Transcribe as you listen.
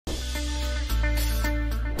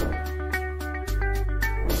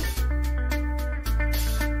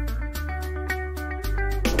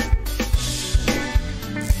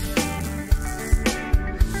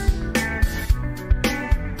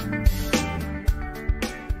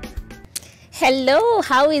Hello,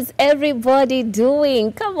 how is everybody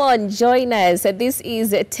doing? Come on, join us. This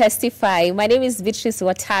is Testify. My name is Beatrice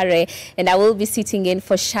Watare, and I will be sitting in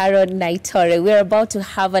for Sharon Naitore. We're about to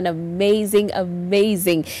have an amazing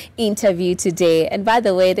interview today. And by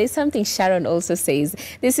the way, there's something Sharon also says.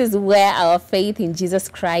 This is where our faith in Jesus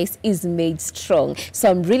Christ is made strong.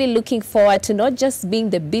 So I'm really looking forward to not just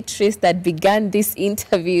being the Beatrice that began this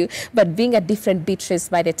interview, but being a different Beatrice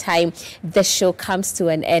by the time the show comes to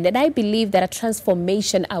an end. And I believe that a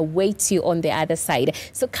transformation awaits you on the other side.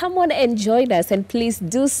 So come on and join us, and please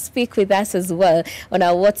do speak with us as well on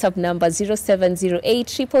our WhatsApp number 0708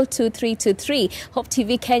 222 323. Hope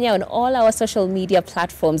TV Kenya on all our social media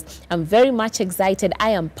platforms. I'm very much excited. I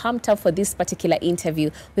am pumped up for this particular interview.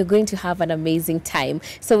 We're going to have an amazing time.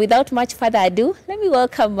 So without much further ado, let me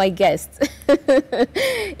welcome my guests.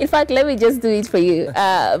 In fact, let me just do it for you.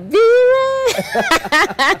 Bire.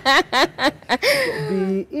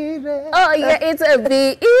 Bire. Oh, yeah, it's a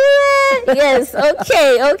Bire. Yes,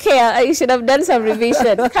 okay. I should have done some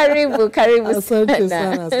revision. Karibu Asante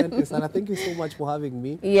sana. sana. Thank you so much for having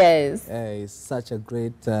me. Yes. It's such a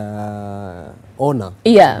great honor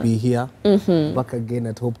to be here. Back again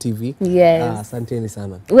at Hope TV. Yes. Asante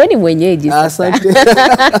sana. Wewe ni mwenyeji sasa.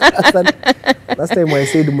 Asante. Last time I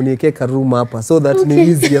said munieke room hapa so that ni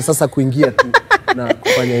easier sasa kuingia tu na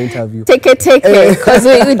kufanya interview. Take it, because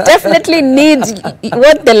we definitely need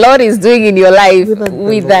what the Lord is doing in your life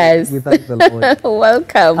with us. Without the Lord.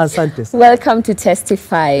 Welcome. Asante. Welcome to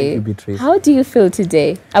Testify. Thank you, Beatrice. How do you feel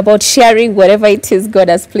today about sharing whatever it is God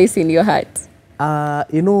has placed in your heart?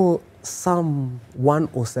 You know, Psalm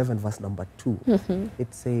 107 verse number 2,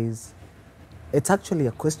 it says, it's actually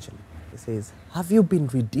a question. It says, have you been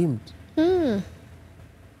redeemed?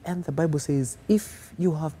 And the Bible says, if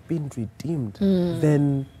you have been redeemed,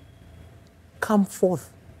 then come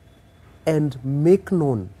forth and make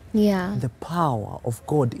known the power of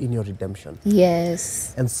God in your redemption.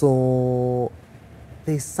 Yes. And so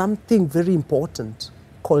there's something very important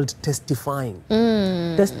called testifying.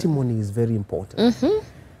 Testimony is very important.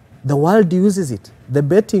 The world uses it. The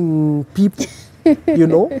betting people, you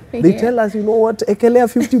know, they tell us, you know what, ekelea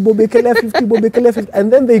 50 bob, ekelea 50 bob, ekelea 50,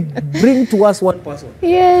 and then they bring to us one person.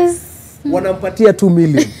 Yes. Wanampatia 2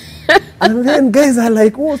 million. And then guys are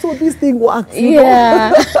like, oh, so this thing works. You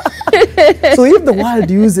know? So if the world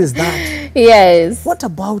uses that, yes, what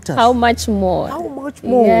about us? How much more? How much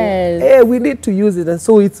more? Yes. Hey, we need to use it. And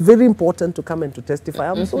so it's very important to come and to testify.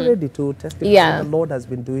 I'm so ready to testify what the Lord has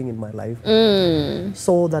been doing in my life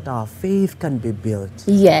so that our faith can be built.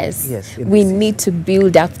 Yes. Yes. We need to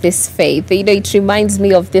build up this faith. You know, it reminds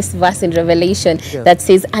me of this verse in Revelation that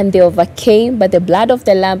says, and they overcame by the blood of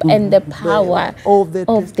the Lamb and the power of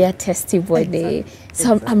their testimony. Exactly.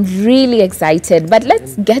 So I'm really excited. But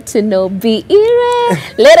let's get to know Bire.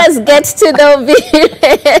 Let us get to know Bire.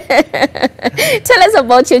 Tell us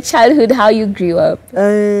about your childhood, how you grew up.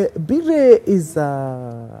 Bire is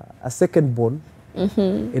a second born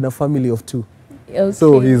in a family of 2. Okay.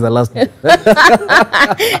 So he's the last one.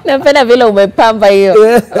 Napenda vile umepamba hiyo.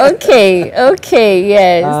 Okay,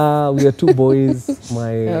 yes. We are 2 boys,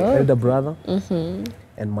 my elder brother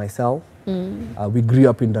and myself. We grew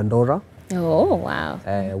up in Dandora. Oh, wow.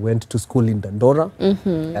 Went to school in Dandora.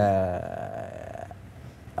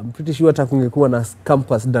 I'm pretty sure hata kungekuwa na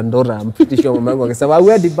campus Dandora, I'm pretty sure mama yangu angesema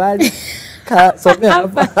wewe dibali somea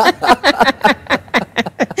hapa.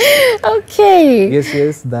 Okay.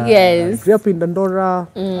 Yes. I grew up in Dandora.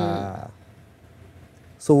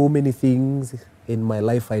 So many things in my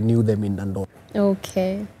life, I knew them in Dandora.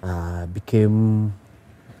 Okay. Became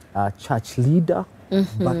a church leader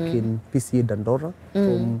back in PCA Dandora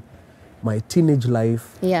from my teenage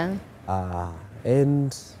life. Yeah.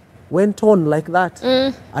 And went on like that.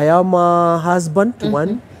 I am a husband to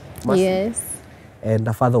one. Yes. And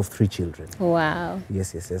a father of 3 children. Wow.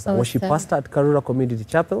 Yes. I worship pastor at Karura Community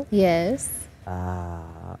Chapel. Yes.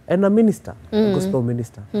 And a minister, a gospel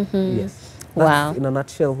minister. Yes. That's in a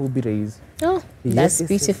nutshell who Bire is. Oh, that's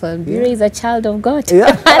beautiful. Bire is a child of God.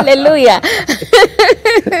 Yeah. Hallelujah.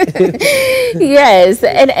 Yes.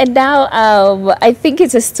 And now I think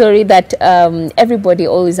it's a story that everybody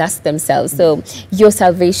always asks themselves. So your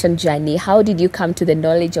salvation journey, how did you come to the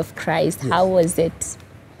knowledge of Christ? How was it?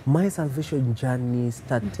 My salvation journey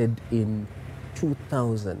started in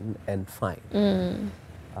 2005.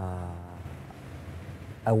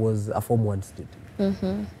 I was a Form 1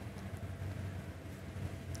 student.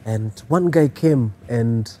 And one guy came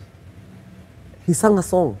and he sang a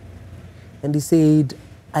song. And he said,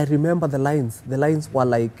 I remember the lines. The lines were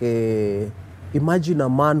like, imagine a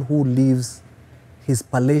man who leaves his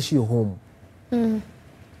palatial home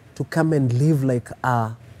to come and live like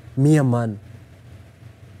a mere man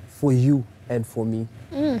for you and for me.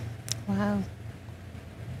 Wow.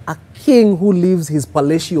 A king who leaves his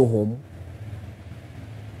palatial home.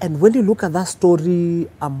 And when you look at that story,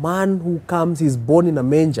 a man who comes, he's born in a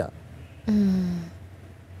manger.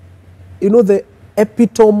 You know, the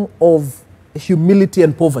epitome of humility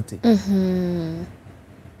and poverty.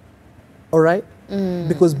 All right?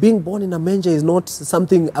 Because being born in a manger is not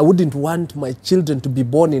something I wouldn't want my children to be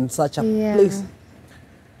born in such a place.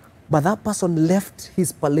 But that person left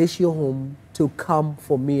his palatial home to come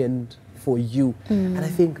for me and for you. And I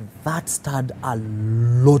think that started a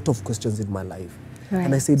lot of questions in my life. Right.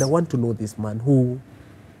 And I said, I want to know this man who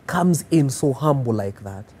comes in so humble like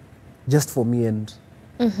that, just for me and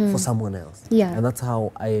for someone else. Yeah. And that's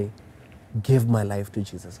how I gave my life to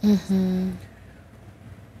Jesus Christ.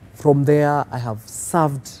 From there, I have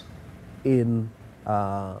served in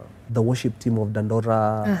the worship team of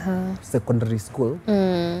Dandora Secondary School.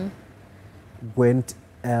 Went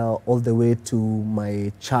all the way to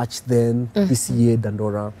my church then, PCA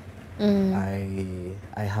Dandora.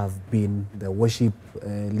 I have been the worship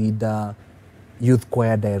leader, youth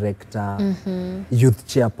choir director, youth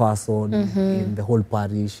chairperson in the whole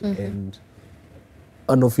parish, and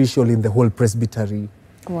unofficial in the whole presbytery.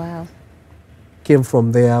 Wow. Came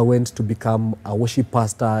from there, went to become a worship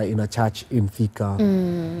pastor in a church in Thika.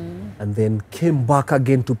 And then came back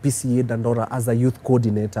again to PCA Dandora as a youth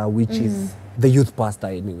coordinator, which is the youth pastor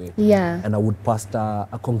anyway. Yeah. And I would pastor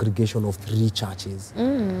a congregation of 3 churches.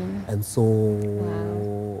 And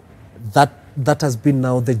so that has been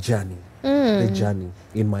now the journey. The journey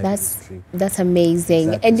in my ministry. That's amazing.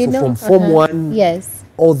 Exactly. And you so know, from Form 1 yes,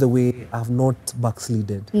 all the way, I have not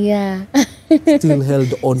backslided. Yeah. Still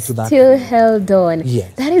held on to that. Still held on.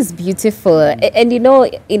 Yes. That is beautiful. And you know,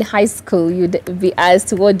 in high school, you'd be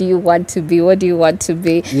asked, what do you want to be? What do you want to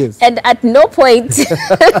be? Yes. And at no point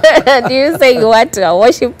do you say you want to a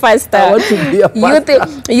worship pastor, I want to be a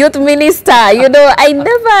pastor. Youth minister. You know, I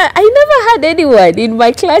never had anyone in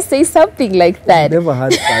my class say something like that. I never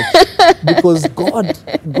had that. Because God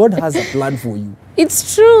has a plan for you.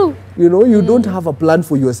 It's true. You know, you don't have a plan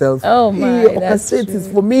for yourself. Oh my, that's true.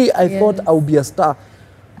 For me, I thought I would be a star.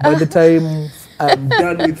 By the time I'm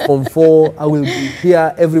done with Form 4, I will be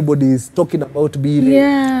here. Everybody is talking about Bire.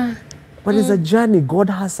 Yeah. But it's a journey. God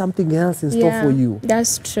has something else in store for you.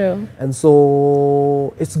 That's true. And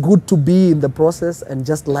so it's good to be in the process and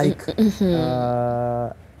just like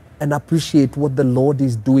and appreciate what the Lord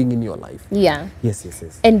is doing in your life. Yeah. Yes, yes,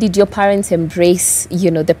 yes. And did your parents embrace,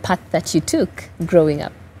 you know, the path that you took growing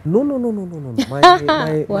up? No.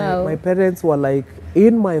 Wow. My parents were like,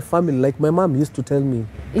 in my family, like my mom used to tell me,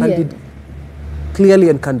 candid, clearly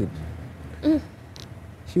and candid.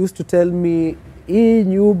 She used to tell me, hii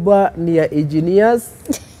nyumba ni ya engineers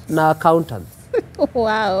na accountants.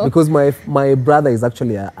 Wow. Because my brother is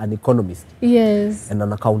actually an economist. Yes. And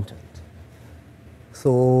an accountant.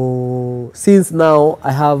 So since now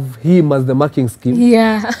I have him as the marking scheme,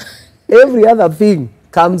 every other thing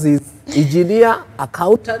comes is engineer,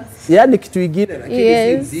 accountant, yani kitu ingine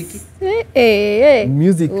lakini muziki.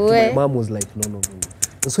 Music to my mom was like no.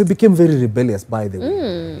 So he became very rebellious, by the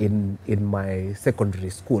way, in my secondary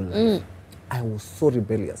school. I was so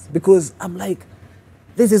rebellious because I'm like,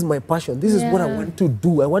 this is my passion. This is what I want to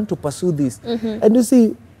do. I want to pursue this. And you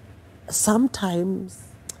see, sometimes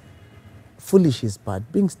foolish is bad,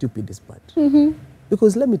 being stupid is bad.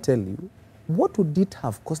 Because let me tell you, what would it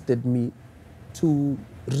have costed me to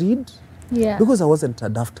read? Because I wasn't a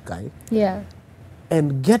daft guy.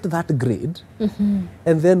 And get that grade,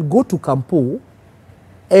 and then go to Campo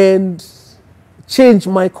and change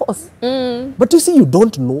my course. But you see, you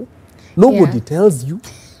don't know. Nobody tells you.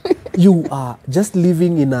 You are just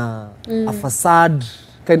living in a facade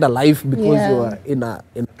kind of life because you are in a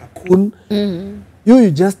cocoon.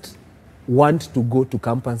 You just want to go to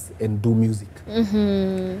campus and do music.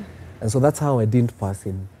 And so that's how I didn't pass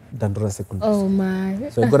in Dandora Secondary School. Oh my.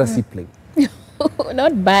 So I got a C plane.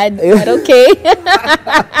 Not bad, but okay.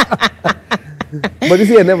 But you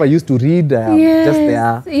see, I never used to read, just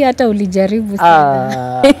there. Hata ulijaribu.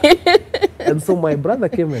 And so my brother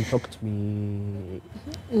came and talked to me.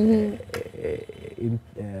 You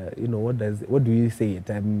know, what do you say it?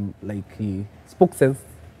 Like he spoke sense.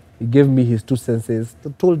 He gave me his 2 senses.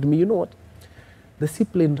 Told me, you know what? The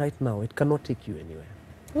seaplane right now, it cannot take you anywhere.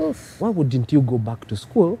 Oof. Why wouldn't you go back to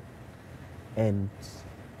school and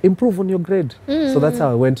improve on your grade? So that's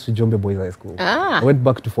how I went to Jombe Boys High School. I went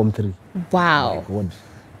back to Form 3. Wow. Oh my God.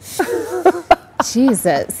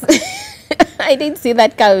 Jesus. I didn't see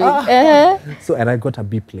that coming. So, and I got a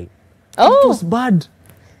B plane. Oh. It was bad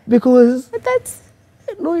because But that's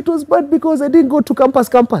No, it was bad because I didn't go to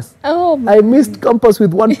campus. Oh, I missed campus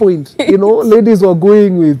with 1 point. You know, ladies were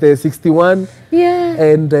going with 61. Yeah.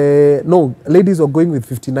 And no, ladies were going with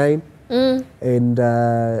 59. And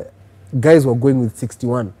guys were going with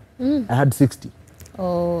 61. I had 60.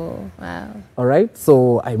 Oh, wow. All right.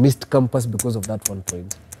 So I missed campus because of that 1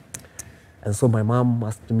 point. And so my mom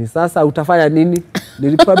asked me, sasa utafanya nini?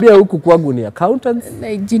 Nilikwambia huku kwangu ni accountants.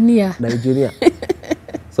 Nigeria.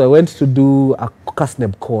 So I went to do a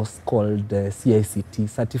CASNEB course called CICT,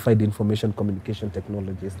 Certified Information Communication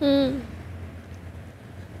Technologist. And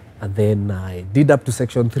then I did up to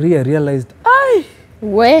section 3. I realized,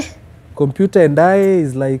 where? Computer and I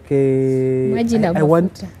is like I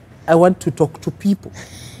want to talk to people.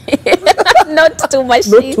 Not to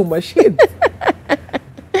machines. Not to machines.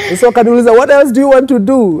 So Kaniuliza, what else do you want to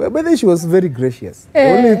do? But then she was very gracious.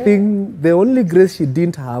 The only grace she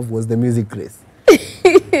didn't have was the music grace.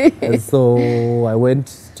 And so I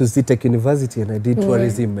went to CTech University and I did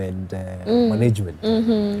tourism and management.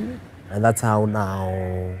 And that's how now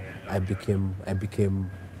I became like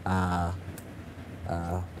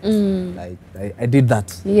I did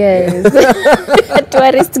that. Yes. A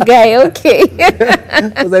tourist guy, okay.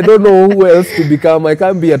 Because I don't know who else to become. I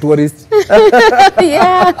can't be a tourist.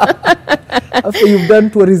 Yeah. After you've done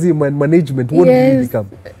tourism and management, what do you become?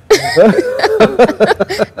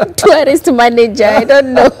 Tourist manager. I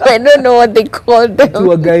don't know what they call them.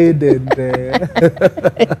 Tour guide and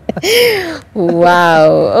wow.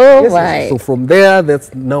 Oh my. So from there,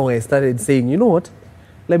 that's now I started saying, you know what?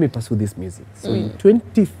 Let me pursue this music. So in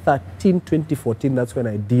 2013, 2014, that's when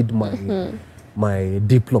I did my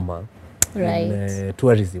diploma in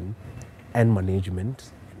tourism and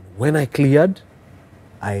management. When I cleared,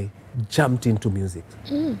 I jumped into music.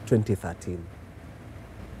 2013.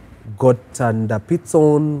 Got under Pit's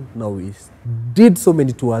on. Now we did so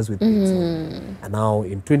many tours with Pit's on. And now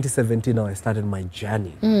in 2017, now I started my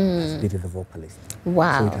journey as Bire The Vocalist.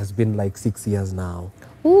 Wow. So it has been like 6 years now.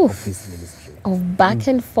 Oof. Of this ministry. Of back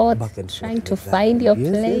and forth, trying to find your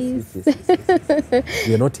place. Yes.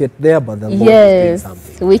 We are not yet there, but the Lord is doing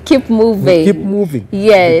something. We keep moving. We keep moving.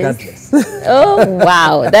 Yes. Oh,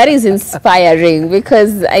 wow. That is inspiring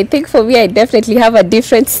because I think for me, I definitely have a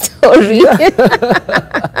different story.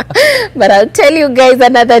 But I'll tell you guys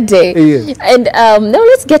another day. Yes. And now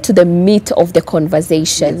let's get to the meat of the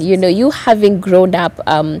conversation. Yes. You know, you having grown up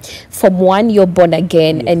from one, you're born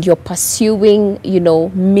again and you're pursuing, you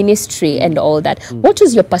know, ministry and all that. What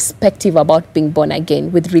is your perspective about being born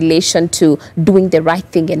again with relation to doing the right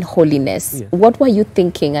thing and holiness? Yes. What were you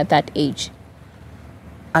thinking at that age?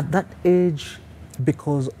 At that age,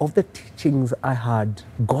 because of the teachings I had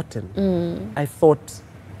gotten, I thought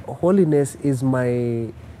holiness is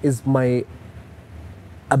my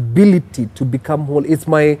ability to become holy. It's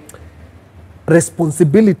my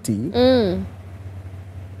responsibility.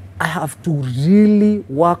 I have to really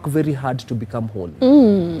work very hard to become holy.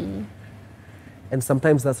 And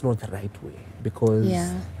sometimes that's not the right way because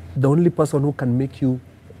the only person who can make you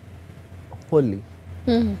holy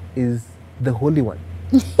is the Holy One.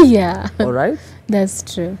 Yeah. All right? That's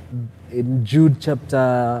true. In Jude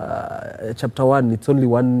chapter 1, it's only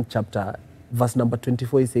one chapter, verse number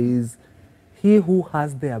 24, it says, he who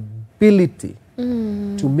has the ability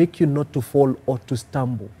to make you not to fall or to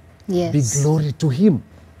stumble, be glory to him.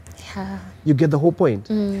 Yeah. You get the whole point?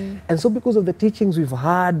 And so because of the teachings we've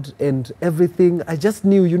had and everything, I just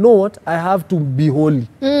knew, you know what? I have to be holy.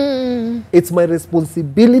 It's my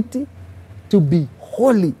responsibility to be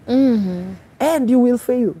holy. And you will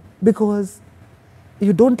fail because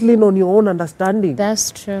you don't lean on your own understanding.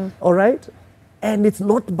 That's true. All right? And it's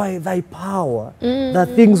not by thy power that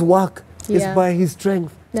things work. It's by his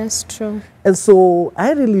strength. That's true. And so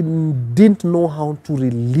I really didn't know how to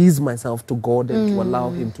release myself to God and to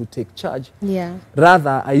allow him to take charge. Yeah.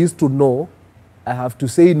 Rather, I used to know I have to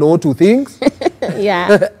say no to things.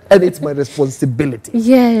 Yeah. And it's my responsibility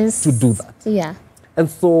to do that. Yeah. And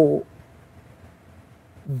so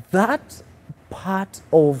that part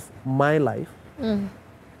of my life,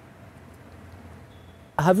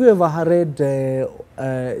 have you ever read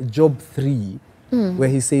Job 3 where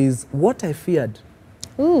he says, what I feared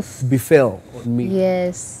befell on me?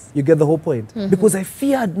 Yes. You get the whole point? Because I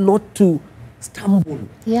feared not to stumble,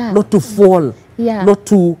 not to fall, not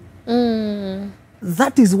to...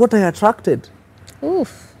 That is what I attracted. You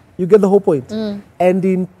get the whole point? And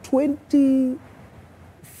in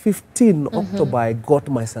 2015, October, I got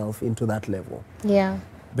myself into that level. Yeah.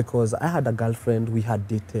 Because I had a girlfriend, we had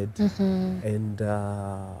dated, and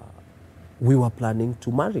we were planning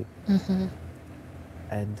to marry.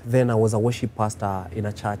 And then I was a worship pastor in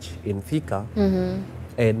a church in Thika.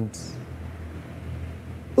 And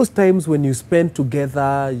those times when you spend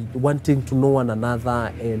together, wanting to know one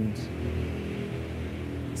another, and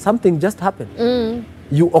something just happened.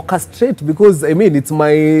 You orchestrate, because I mean, it's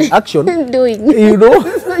my action. Doing. You know?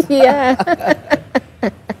 Yeah.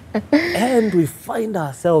 And we find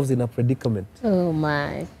ourselves in a predicament. Oh,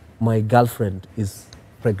 my. My girlfriend is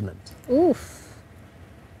pregnant. Oof.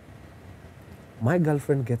 My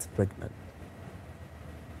girlfriend gets pregnant.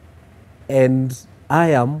 And I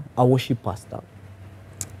am a worship pastor.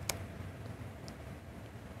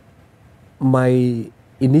 My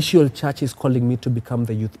initial church is calling me to become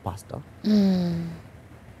the youth pastor. And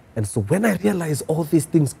so when I realized all these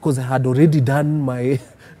things, because I had already done my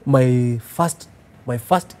first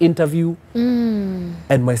interview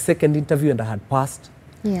and my second interview, and I had passed.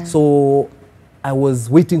 Yeah. So I was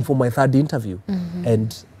waiting for my third interview.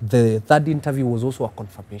 And the third interview was also a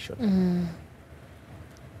confirmation.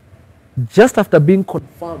 Just after being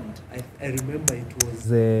confirmed, I remember it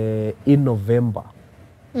was in November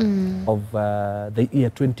of the year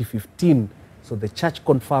 2015. So the church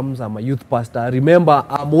confirms I'm a youth pastor. Remember,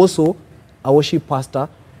 I'm also a worship pastor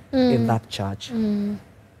in that church. And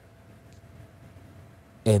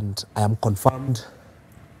I am confirmed.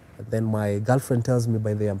 And then my girlfriend tells me,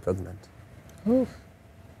 by the way, I'm pregnant. Oof.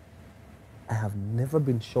 I have never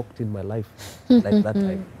been shocked in my life like that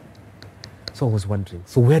time. So I was wondering,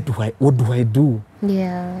 so what do I do?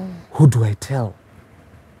 Yeah. Who do I tell?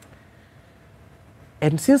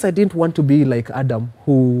 And since I didn't want to be like Adam,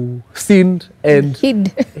 who sinned and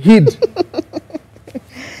hid,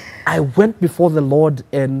 I went before the Lord,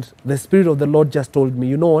 and the Spirit of the Lord just told me,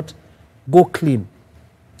 you know what? Go clean.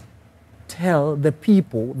 Tell the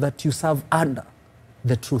people that you serve under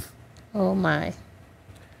the truth. Oh, my.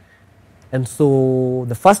 And so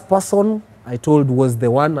the first person I told was the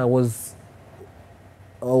one I was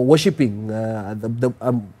worshipping, the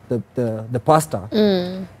pastor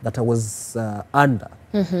that I was under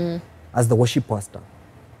as the worship pastor.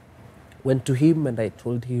 Went to him and I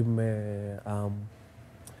told him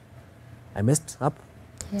I messed up.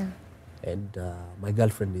 Yeah. And my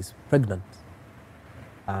girlfriend is pregnant.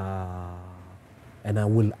 And I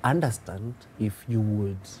will understand if you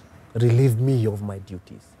would relieve me of my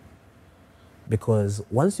duties. Because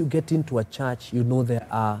once you get into a church, you know there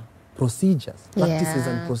are procedures, practices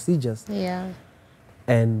and procedures. Yeah.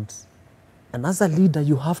 And as a leader,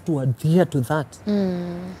 you have to adhere to that.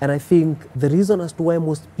 And I think the reason as to why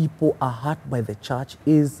most people are hurt by the church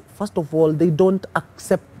is, first of all, they don't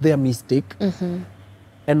accept their mistake. And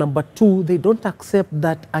number two, they don't accept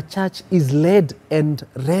that a church is led and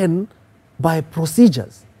ran by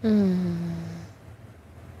procedures.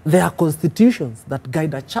 There are constitutions that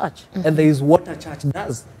guide a church, and there is what a church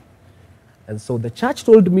does. And so the church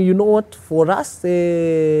told me, you know what, for us,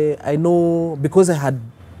 I know, because I had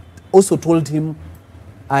also told him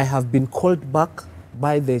I have been called back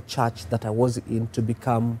by the church that I was in to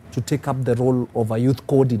take up the role of a youth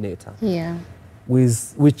coordinator. Yeah.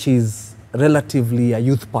 Which is relatively a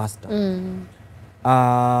youth pastor.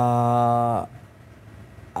 I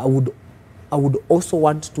would also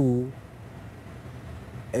want to,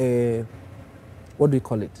 what do you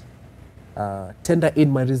call it? Tender in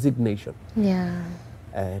my resignation. Yeah.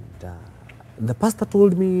 And the pastor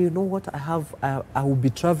told me, you know what, I will be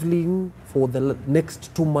traveling for the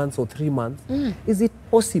next 2 months or 3 months. Is it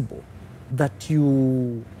possible that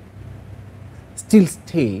you still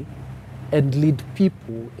stay and lead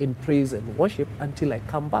people in praise and worship until I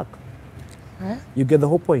come back? Huh? You get the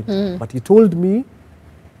whole point? But he told me,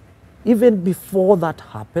 even before that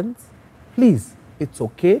happens, please, it's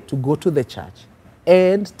okay to go to the church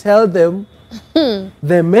and tell them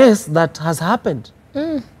the mess that has happened.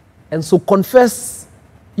 And so confess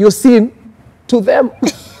your sin to them.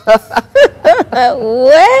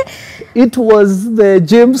 Where? It was the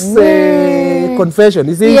James confession.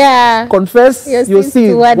 You see, confess your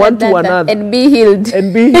sin one to another and be healed.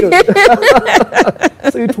 And be healed.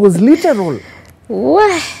 So it was literal.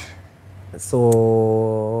 What?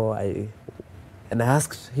 So I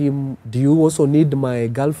asked him, do you also need my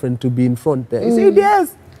girlfriend to be in front there? He said,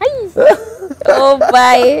 yes. Oh,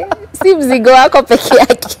 bye. Si mzigo wako peke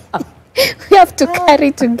yake. We have to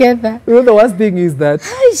carry together. You know, the worst thing is that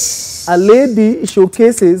a lady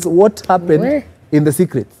showcases what happened in the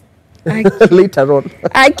secrets later on.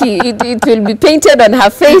 Aki, it will be painted on her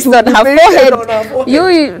face, on her forehead.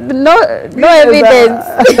 You no evidence.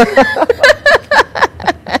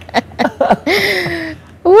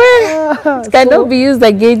 Well, it cannot be used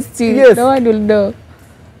against you. Yes. No one will know.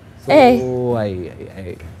 So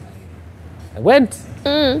I went.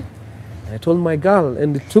 I told my girl,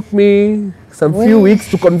 and it took me some few weeks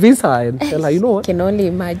to convince her and tell her, you know what? I can only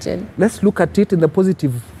imagine. Let's look at it in the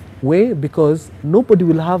positive way, because nobody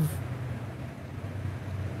will have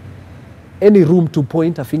any room to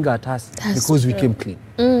point a finger at us because we came clean.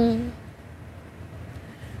 And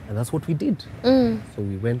that's what we did. So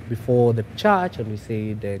we went before the church and we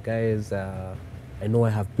said, guys, I know I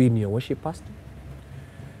have been your worship pastor.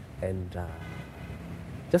 And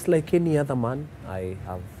just like any other man, I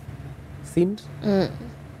have sinned.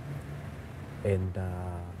 And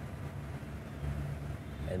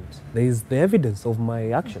there is the evidence of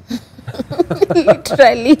my action.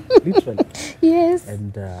 Literally. Literally. Yes.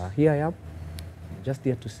 And here I am, just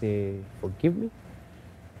here to say, forgive me.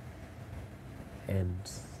 And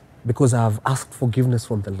because I have asked forgiveness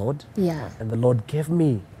from the Lord, and the Lord gave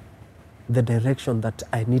me the direction that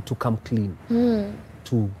I need to come clean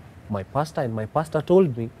to my pastor, and my pastor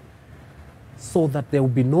told me, so that there will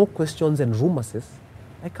be no questions and rumors,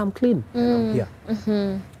 I come clean, and I'm here.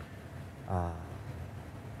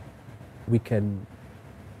 We can,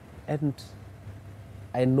 and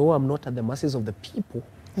I know I'm not at the mercies of the people,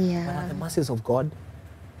 but at the mercies of God,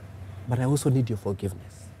 but I also need your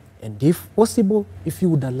forgiveness. And if possible, if you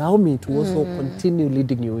would allow me to also continue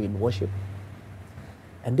leading you in worship.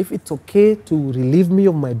 And if it's okay to relieve me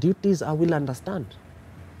of my duties, I will understand.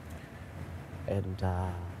 And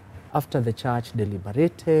after the church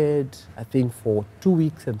deliberated, I think for 2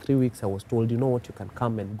 weeks and 3 weeks, I was told, you know what, you can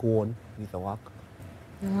come and go on with the work.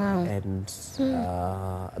 Wow. And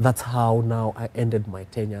that's how now I ended my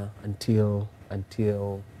tenure until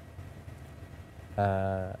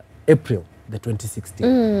April the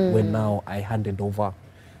 2016, when now I handed over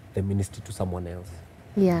the ministry to someone else.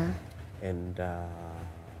 And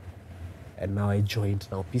now I joined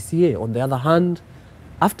now PCA. On the other hand,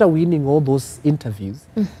 after winning all those interviews,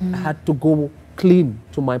 I had to go clean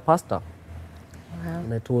to my pastor.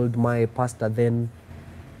 And I told my pastor then,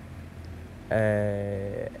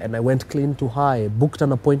 and I went clean to her. I booked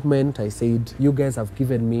an appointment. I said, you guys have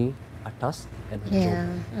given me a task and a job.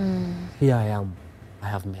 Here I am. I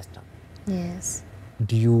have messed up. Yes.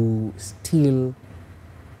 Do you still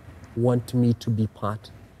want me to be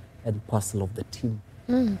part and parcel of the team?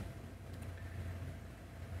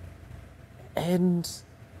 And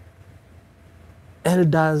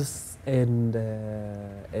elders and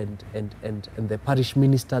the parish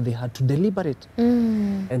minister, they had to deliberate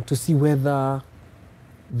and to see whether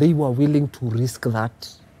they were willing to risk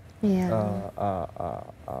that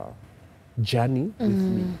journey with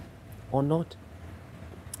me or not.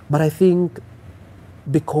 But I think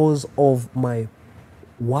because of my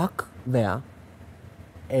work there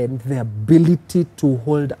and the ability to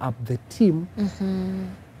hold up the team,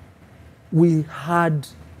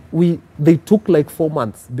 they took like 4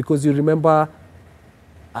 months, because you remember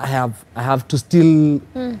I have to still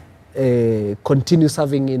continue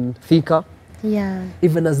serving in Thika,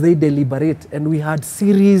 even as they deliberate, and we had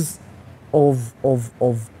series of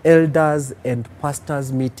elders and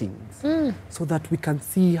pastors meetings so that we can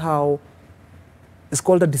see how it's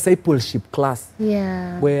called a discipleship class,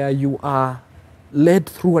 where you are led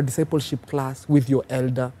through a discipleship class with your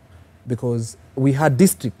elder, because we had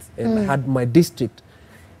districts, and I had my district,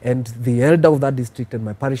 and the elder of that district and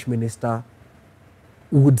my parish minister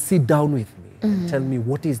would sit down with me and tell me,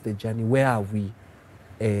 what is the journey, where are we,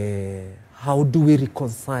 how do we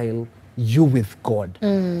reconcile you with God?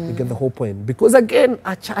 You get the whole point, because again,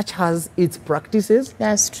 a church has its practices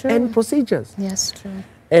and procedures. That's true.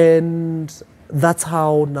 And that's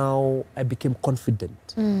how now I became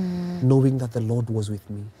confident, knowing that the Lord was with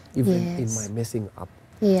me, even in my messing up.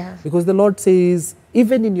 Because the Lord says,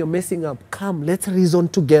 even in your messing up, come, let's reason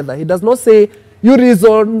together. He does not say, you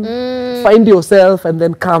reason, find yourself, and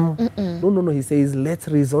then come. No. He says, let's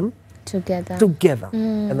reason together.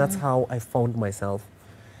 And that's how I found myself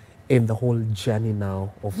in the whole journey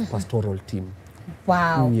now of pastoral team.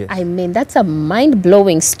 Wow. Yes. I mean, that's a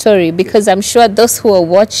mind-blowing story, because I'm sure those who are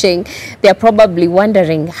watching, they're probably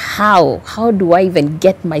wondering, how do I even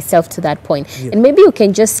get myself to that point? And maybe you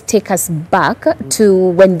can just take us back to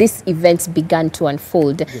when these events began to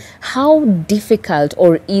unfold. How difficult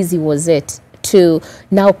or easy was it to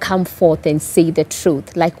now come forth and say the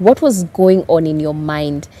truth? Like, what was going on in your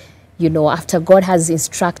mind, you know, after God has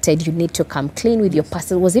instructed you need to come clean with your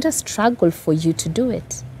pastor? Was it a struggle for you to do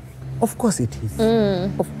it? Of course it is.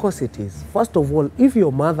 Of course it is. First of all, if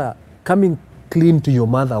your mother, coming clean to your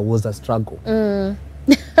mother was a struggle.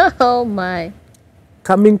 Oh my.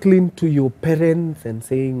 Coming clean to your parents and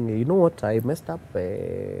saying, you know what, I messed up,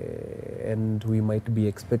 and we might be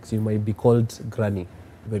expecting, you might be called granny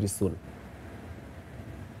very soon.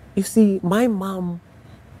 You see, my mom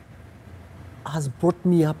has brought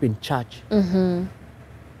me up in church. And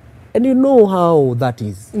you know how that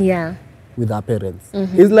is. with our parents.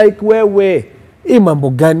 It's like, where? Hii mambo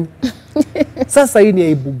gani? Sasa hii ni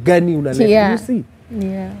aibu gani unaleta? Yeah. You see?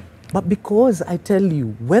 Yeah. But because I tell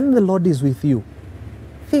you, when the Lord is with you,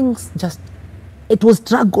 things just, it was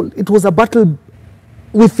struggle. It was a battle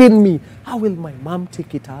within me. How will my mom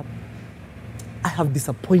take it up? I have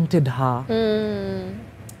disappointed her.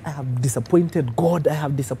 I have disappointed God. I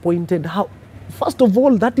have disappointed her. First of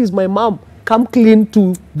all, that is my mom. Come clean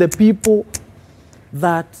to the people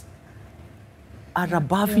that are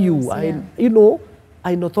above you. Yeah. You know,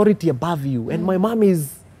 I'm in authority above you. And my mom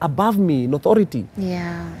is above me in authority.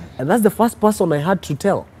 Yeah. And that's the first person I had to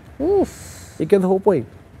tell. Oof. You get the whole point?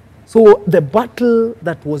 So the battle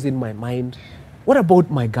that was in my mind, what about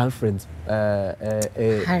my girlfriends?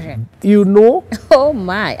 Harriet. You know, Oh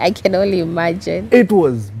my, I can only imagine. it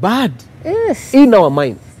was bad Yes. in our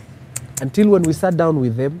minds. Until when we sat down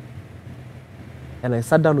with them, and I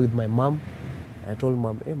sat down with my mom, I told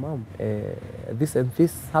mom, hey mom, this and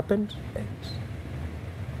this happened, and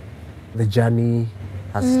the journey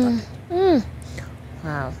has started.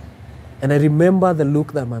 Wow. And I remember the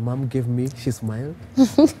look that my mom gave me. She smiled.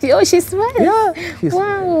 Oh, she smiled. Yeah, she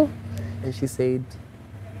Wow. And she said,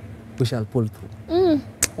 we shall pull through.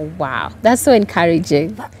 Wow. That's so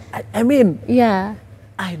encouraging. I mean, Yeah.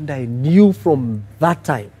 and I knew from that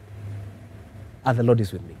time, the Lord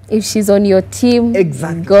is with me. If she's on your team,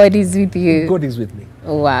 Exactly. God is with you. God is with me.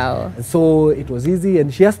 Wow. And so it was easy.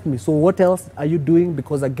 And she asked me, so what else are you doing?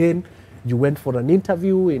 Because again, you went for an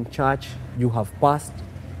interview in church, you have passed.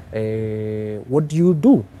 What do you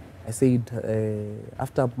do? I said,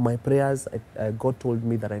 after my prayers, God told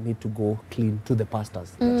me that I need to go clean to the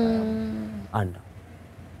pastors that I am under.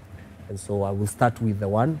 And so I will start with the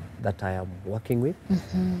one that I am working with.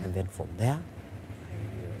 And then from there,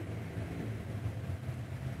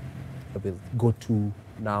 I will go to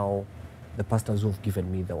now the pastors who have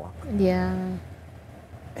given me the work. Yeah.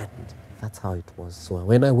 And that's how it was. So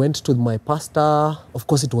when I went to my pastor, of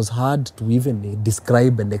course it was hard to even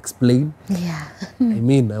describe and explain. Yeah. I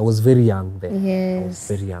mean, I was very young then. I was Yes.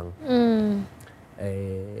 very young.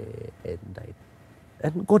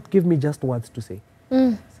 And God gave me just words to say.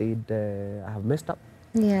 Said, I have messed up.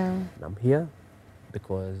 Yeah. And I'm here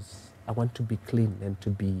because I want to be clean and to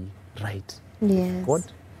be right Yes. with God.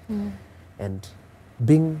 And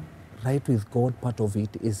being right with God, part of it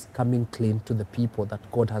is coming clean to the people that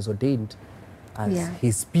God has ordained as Yeah.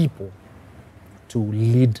 his people to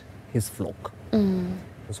lead his flock. And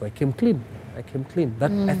so I came clean. I came clean.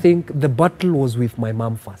 That I think the battle was with my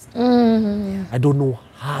mom first. I don't know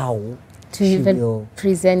how To she even will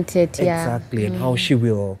present it. Yeah. exactly and how she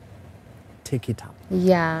will take it up.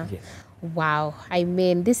 Yeah. Yes. Wow, I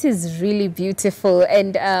mean, this is really beautiful.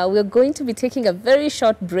 And we're going to be taking a very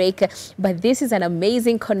short break, but this is an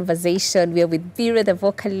amazing conversation. We are with Bire the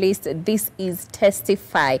Vocalist. This is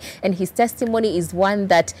Testify. And his testimony is one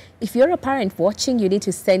that if you're a parent watching, you need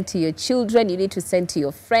to send to your children, you need to send to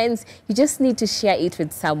your friends. You just need to share it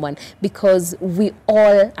with someone because we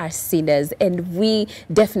all are sinners and we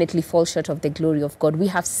definitely fall short of the glory of God. We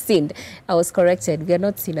have sinned. I was corrected. We are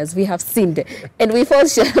not sinners. We have sinned and we fall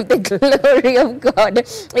short of the glory of God.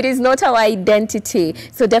 It is not our identity.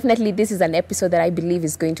 So definitely this is an episode that I believe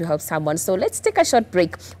is going to help someone. So let's take a short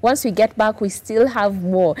break. Once we get back, we still have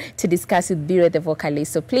more to discuss with Bire the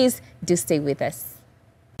Vocalist. So please do stay with us.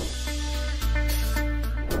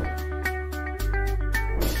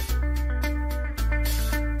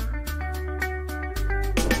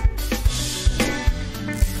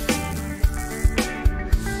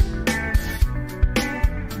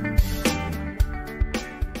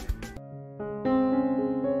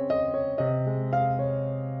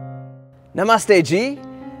 Namaste Ji.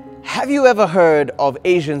 Have you ever heard of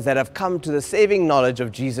Asians that have come to the saving knowledge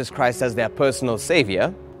of Jesus Christ as their personal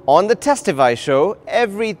savior? On the Testify show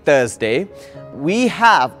every Thursday, we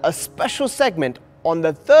have a special segment on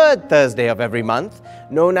the third Thursday of every month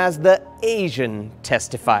known as the Asian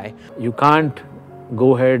Testify. You can't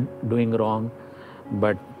go ahead doing wrong,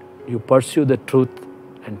 but you pursue the truth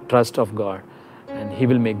and trust of God, and He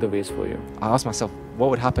will make the ways for you. I asked myself, what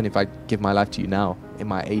would happen if I give my life to you now in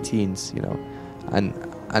my 18s, you know, and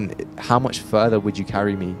how much further would you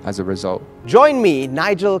carry me as a result? Join me,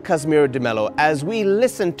 Nigel Casimiro de Mello, as we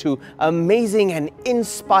listen to amazing and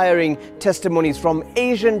inspiring testimonies from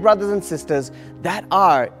Asian brothers and sisters that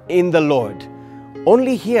are in the Lord.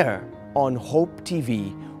 Only here on Hope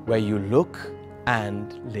TV, where you look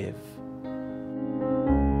and live.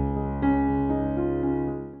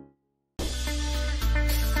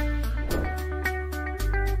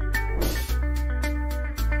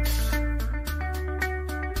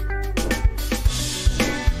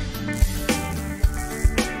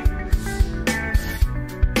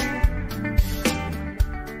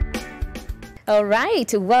 All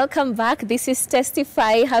right, welcome back. This is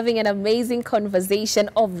Testify, having an amazing conversation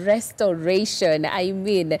of restoration. I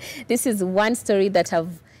mean, this is one story that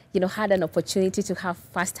I've had an opportunity to have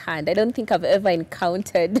firsthand. I don't think I've ever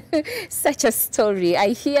encountered such a story. I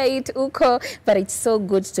hear it, Uko, but it's so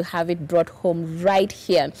good to have it brought home right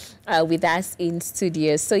here with us in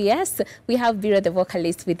studio. So yes, we have Bire the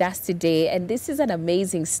Vocalist with us today, and this is an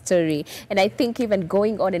amazing story. And I think even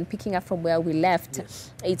going on and picking up from where we left,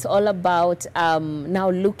 it's all about now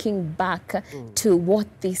looking back to what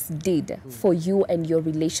this did for you and your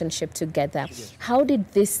relationship together. How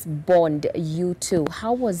did this bond you two?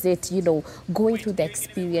 How was it, going through the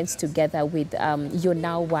experience together with your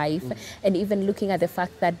now wife, and even looking at the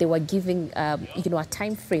fact that they were giving, a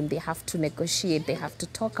time frame they have to negotiate, they have to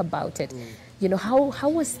talk about it. How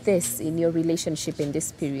was this in your relationship in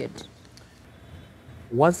this period?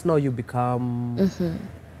 Once now you become,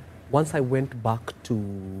 once I went back to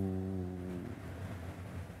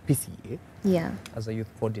PCA as a youth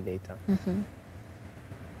coordinator,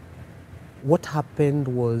 what happened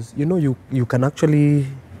was, you can actually,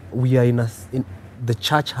 we are in the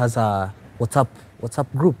church has a WhatsApp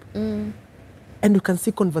group, and you can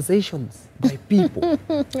see conversations by people.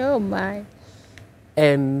 Oh my.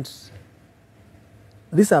 And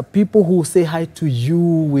these are people who say hi to you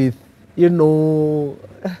with, I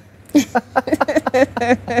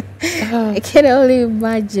can only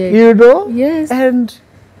imagine. Yes. And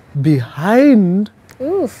behind,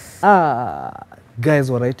 guys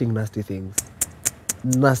were writing nasty things.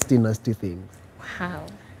 Nasty things. Wow.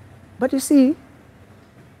 But you see,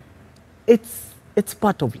 it's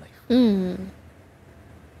part of life.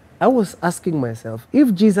 I was asking myself,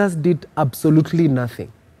 if Jesus did absolutely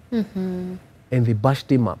nothing and they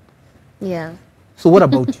bashed him up, so what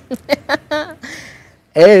about you?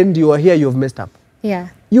 And you are here, you've messed up.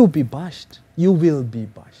 You'll be bashed. You will be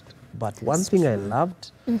bashed. But one thing I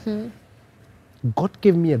loved, God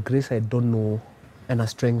gave me a grace I don't know and a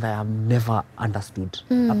strength I have never understood up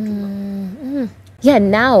to now. Yeah,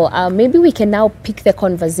 now maybe we can now pick the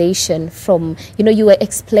conversation from, you were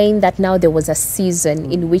explaining that now there was a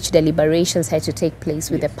season in which deliberations had to take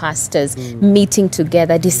place with the pastors, meeting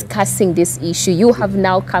together, discussing this issue. You have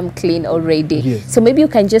now come clean already. So maybe you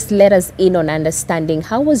can just let us in on understanding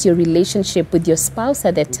how was your relationship with your spouse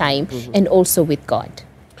at the time and also with God?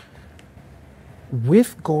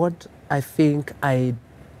 With God, I think I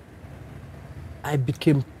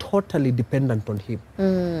became totally dependent on him.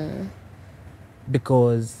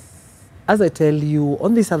 Because, as I tell you,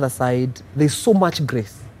 on this other side, there's so much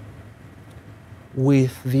grace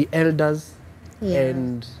with the elders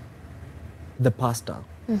and the pastor.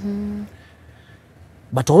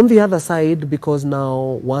 But on the other side, because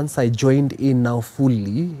now, once I joined in now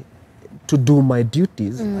fully to do my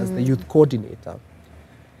duties as the youth coordinator,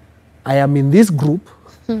 I am in this group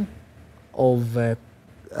of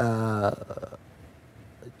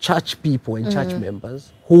church people and church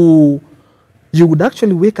members who you would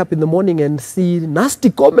actually wake up in the morning and see nasty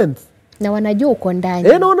comments. Na wanajua uko ndani.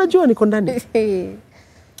 Na wanajua niko ndani.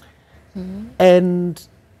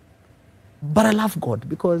 But I love God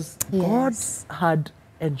because God had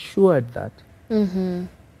ensured that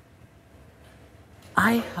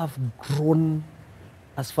I have grown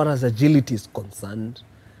as far as agility is concerned.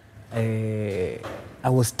 I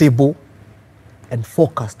was stable and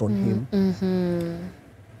focused on him.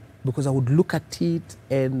 Because I would look at it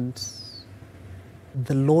and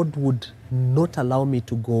the Lord would not allow me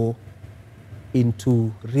to go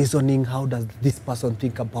into reasoning, how does this person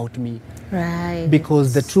think about me? Right.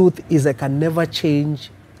 Because the truth is I can never change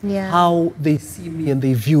how they see me and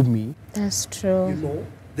they view me. That's true.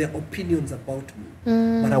 Their opinions about me.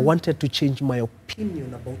 But I wanted to change my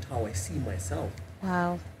opinion about how I see myself.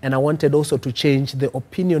 Wow. And I wanted also to change the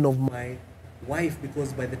opinion of my wife,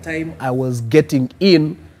 because by the time I was getting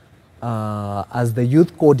in as the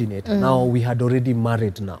youth coordinator, now we had already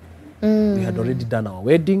married now. We had already done our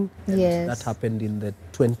wedding. And that happened in the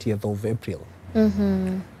 20th of April,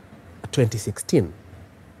 2016.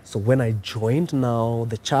 So when I joined now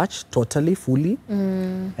the church totally, fully,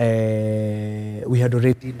 we had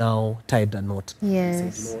already now tied a knot.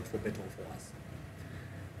 Yes. Said, Lord, for better or for us.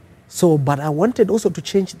 So, but I wanted also to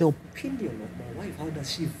change the opinion of my wife. How does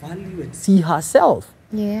she value and see herself?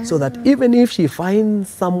 Yeah. So that even if she finds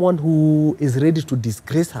someone who is ready to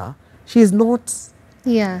disgrace her, she is not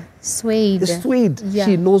swayed. Yeah.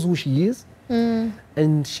 She knows who she is,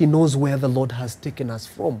 and she knows where the Lord has taken us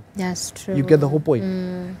from. That's true. You get the whole point.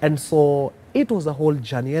 And so it was a whole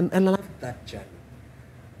journey, and I love that journey.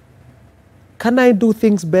 Can I do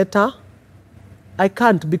things better? I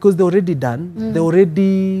can't, because they're already done. They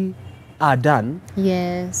already are done,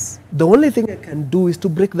 Yes. the only thing I can do is to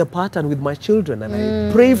break the pattern with my children, and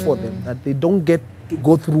I pray for them that they don't get to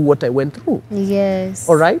go through what I went through. Yes.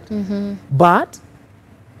 All right? But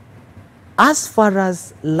as far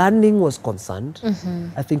as learning was concerned,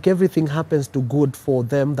 I think everything happens to good for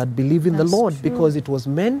them that believe in the Lord, because it was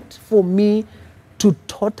meant for me to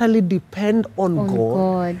totally depend on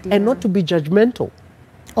God, and not to be judgmental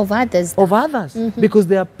Of others. of others. Because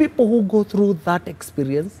there are people who go through that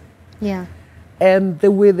experience, Yeah. and the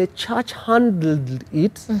way the church handled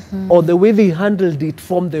it, or the way they handled it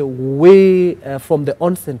from the way, from the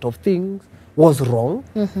onset of things, was wrong.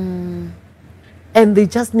 And they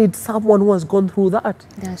just need someone who has gone through that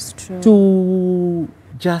That's true. to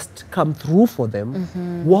just come through for them,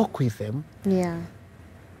 walk with them. Yeah.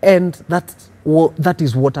 And that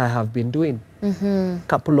is what I have been doing.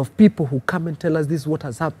 Couple of people who come and tell us, this is what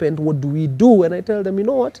has happened, what do we do? And I tell them, you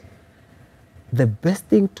know what? The best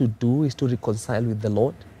thing to do is to reconcile with the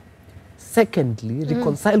Lord. Secondly,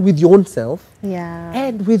 reconcile with your own self Yeah.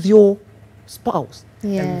 and with your spouse.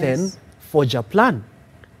 Yes. And then forge a plan.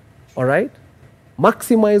 All right?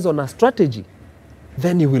 Maximize on a strategy.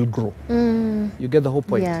 Then you will grow. You get the whole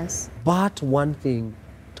point? Yes. But one thing,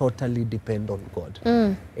 totally depend on God.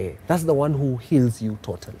 That's the one who heals you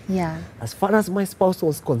totally. Yeah. As far as my spouse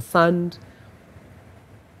was concerned,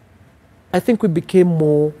 I think we became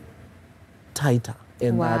more tighter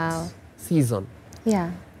in Wow. that season.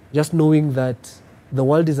 Yeah. Just knowing that the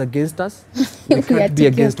world is against us, we We are can't be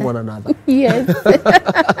against together. one another. Yes.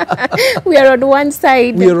 We are on one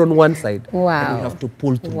side. We are on one side. And Wow. we have to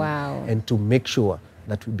pull through Wow. and to make sure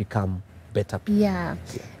that we become better people. Yeah.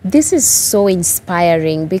 This is so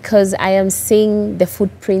inspiring, because I am seeing the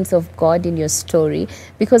footprints of God in your story,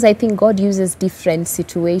 because I think God uses different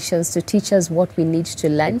situations to teach us what we need to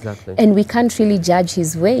learn. Exactly. And we can't really judge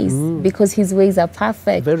his ways, because his ways are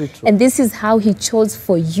perfect. Very true. And this is how he chose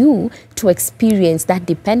for you to experience that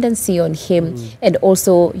dependency on him, and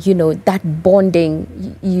also, you know, that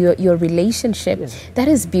bonding, your relationship. Yes. That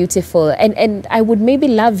is beautiful. And I would maybe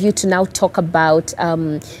love you to now talk about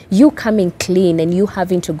you coming clean and you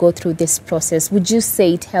having to go through this process. Would you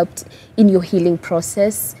say it helped in your healing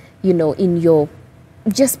process, you know, in your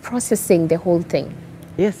just processing the whole thing?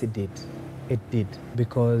 Yes, it did. It did.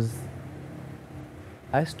 Because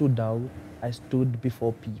I stood down, I stood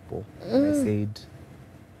before people, and I said,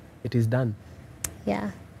 it is done.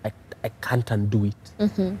 Yeah. I can't undo it.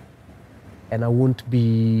 And I won't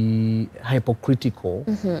be hypocritical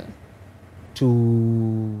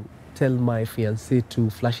to tell my fiancé to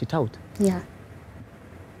flush it out. Yeah.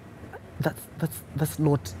 That's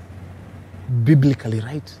not biblically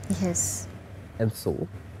right. Yes. And so,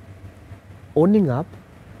 owning up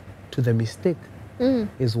to the mistake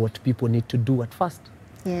is what people need to do at first.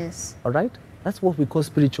 Yes. All right? That's what we call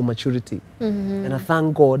spiritual maturity. And I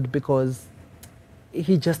thank God, because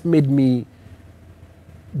he just made me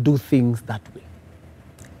do things that way.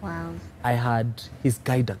 Wow. I had his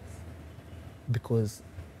guidance, because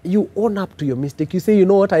you own up to your mistake. You say, you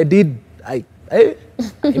know what I did? I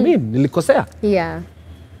mean, nilikosea. Yeah.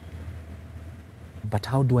 But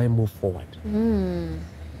how do I move forward?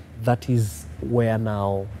 That is where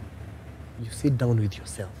now you sit down with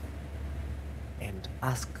yourself and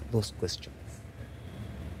ask those questions.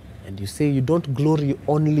 And you say you don't glory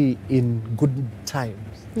only in good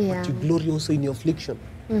times, Yeah. but you glory also in your affliction.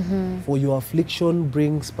 For your affliction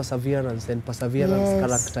brings perseverance, and perseverance, Yes.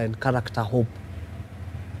 character, and character, hope.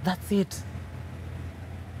 That's it.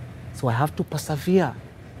 So I have to persevere,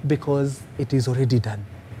 because it is already done.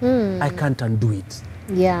 I can't undo it.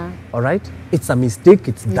 Yeah. All right? It's a mistake,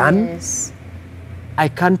 it's done. Yes. I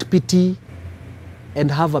can't pity and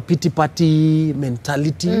have a pity party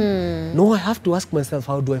mentality. No, I have to ask myself,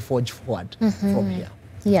 how do I forge forward from here?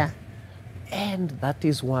 Yeah. And that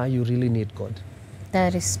is why you really need God.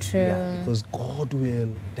 That is true. Yeah, because God will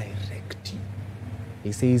direct you.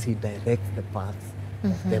 He says he directs the paths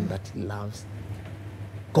of them that he loves.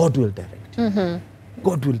 God will direct you.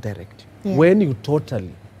 God will direct you. Yeah. When you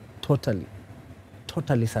totally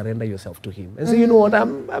surrender yourself to him and say, you know what,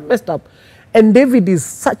 I'm messed up. And David is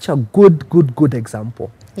such a good example.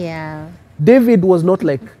 Yeah. David was not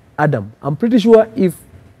like Adam. I'm pretty sure if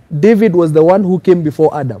David was the one who came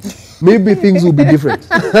before Adam, maybe things would be different.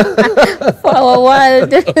 For our world.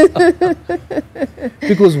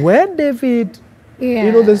 Because when David, Yeah.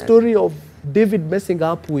 you know the story of David messing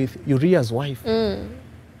up with Uriah's wife.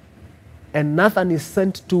 And Nathan is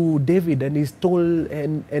sent to David and he's told,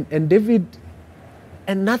 and David,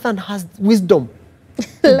 and Nathan has wisdom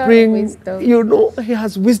Lot of bring, wisdom. you know, he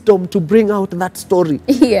has wisdom to bring out that story.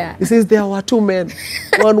 Yeah. He says there were two men.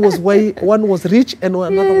 One was rich and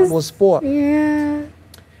another one was poor. Yeah.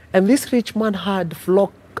 And this rich man had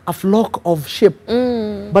a flock of sheep.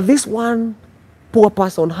 But this one poor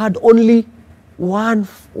person had only one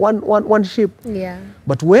sheep. Yeah.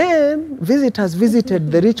 But when visitors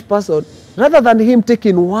visited the rich person, rather than him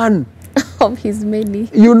taking one, Of his many.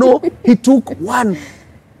 you know, he took one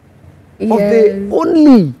of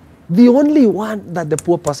the only one that the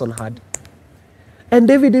poor person had. And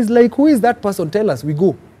David is like, who is that person? Tell us. We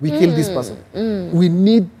go. We kill this person.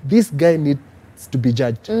 This guy needs to be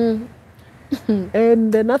judged.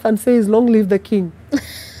 And Nathan says, long live the king.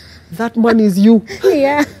 That man is you.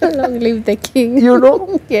 Yeah. Long live the king. You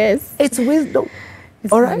know? Yes. It's wisdom.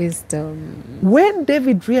 It's all right? wisdom. When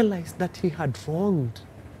David realized that he had wronged,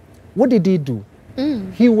 what did he do?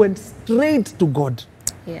 He went straight to God.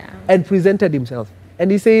 Yeah. And presented himself. And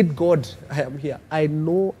he said, God, I am here. I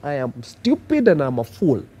know I am stupid and I'm a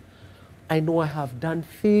fool. I know I have done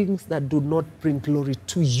things that do not bring glory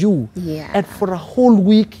to you. Yeah. And for a whole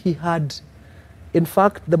week he had, in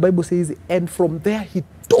fact, the Bible says, and from there he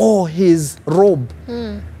tore his robe,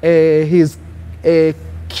 his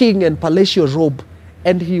king and palatial robe,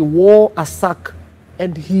 and he wore a sack,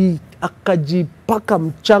 and he akajipaka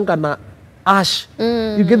mchanga na ash.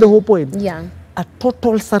 You get the whole point? Yeah. A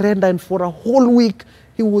total surrender, and for a whole week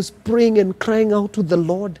he was praying and crying out to the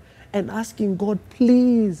Lord and asking God,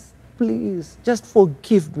 please, please, just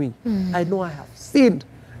forgive me. I know I have sinned.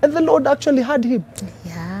 And the Lord actually heard him.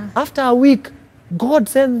 Yeah. After a week, God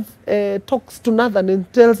sends, talks to Nathan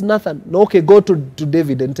and tells Nathan, okay, go to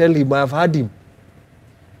David and tell him I have heard him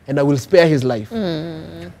and I will spare his life.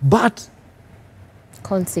 But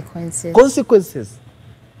consequences.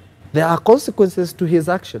 There are consequences to his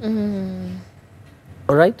action.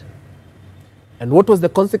 All right? And what was the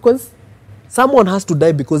consequence? Someone has to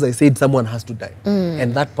die because I said someone has to die.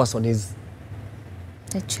 And that person is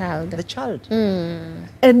the child. The child.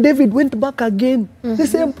 And David went back again. The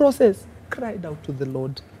same process. Cried out to the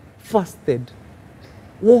Lord. Fasted.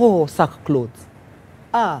 Wore sackcloth.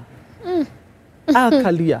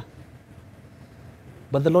 Kalia.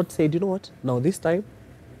 But the Lord said, you know what? Now this time,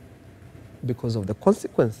 because of the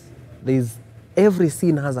consequence, every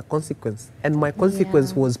sin has a consequence. And my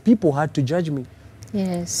consequence was people had to judge me.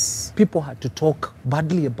 Yes. People had to talk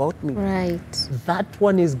badly about me. Right. That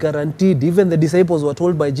one is guaranteed. Even the disciples were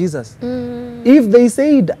told by Jesus. If they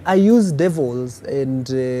said, I use devils and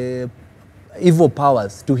evil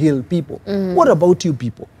powers to heal people, what about you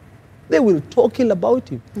people? They will talk ill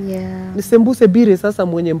about you. Yeah. Nisembuse Bire sasa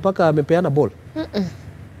mwenye mpaka amepeana ball.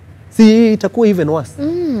 See, itakuwa even worse.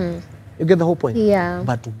 You get the whole point? Yeah.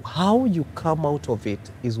 But how you come out of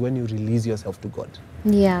it is when you release yourself to God.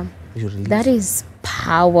 Yeah. You release. That is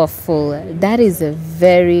powerful. That is a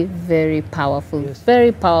very, very powerful. Yes.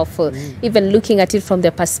 Very powerful. Even looking at it from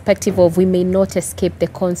the perspective of we may not escape the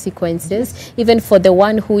consequences. Even for the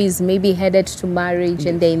one who is maybe headed to marriage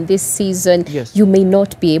and they're in this season, you may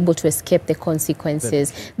not be able to escape the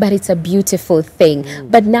consequences. But it's a beautiful thing.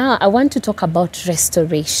 But now I want to talk about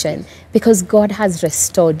restoration, because God has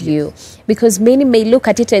restored you. Because many may look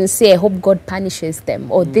at it and say, I hope God punishes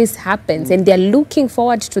them, or this happens, and they're looking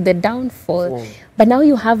forward to the downfall. But now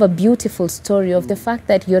you have a beautiful story of the fact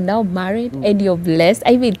that you're now married and you're blessed.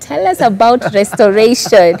 I mean, tell us about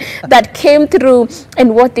restoration that came through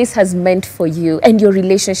and what this has meant for you and your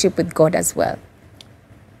relationship with God as well.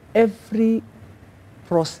 Every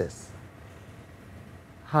process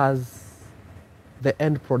has the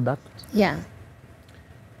end product. Yeah.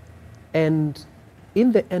 And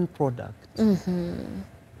in the end product,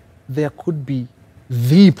 there could be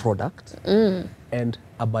the product and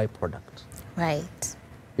a byproduct. Right.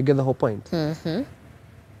 You get the whole point? When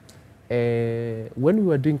we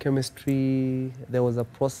were doing chemistry, there was a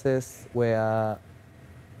process where,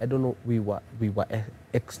 I don't know, we were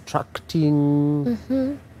extracting,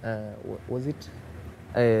 was it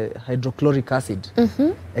hydrochloric acid?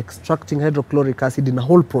 Extracting hydrochloric acid in a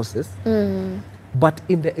whole process. But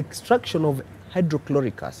in the extraction of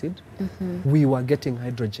hydrochloric acid, we were getting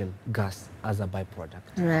hydrogen gas as a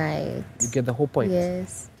byproduct. Right. You get the whole point?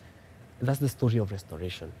 Yes. That's the story of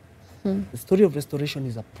restoration. The story of restoration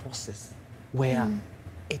is a process where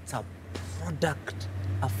it's a product,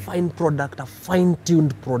 a fine product, a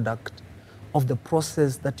fine-tuned product of the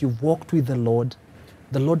process that you've walked with the Lord.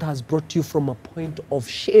 The Lord has brought you from a point of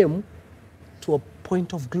shame to a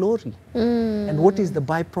point of glory. And what is the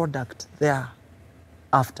byproduct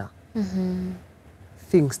thereafter?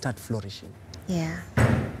 Things start flourishing. Yeah.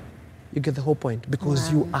 You get the whole point?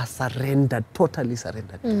 Because you are surrendered, totally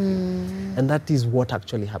surrendered to Him. And that is what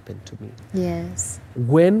actually happened to me. Yes.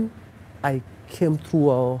 When I came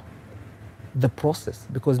through the process,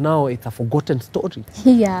 because now it's a forgotten story.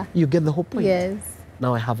 Yeah. You get the whole point? Yes.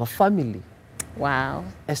 Now I have a family. Wow.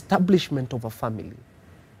 Establishment of a family.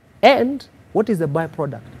 And what is the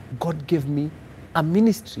byproduct? God gave me a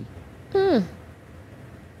ministry. You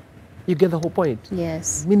get the whole point?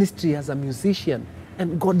 Yes. Ministry as a musician.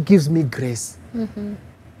 And God gives me grace.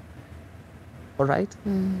 All right?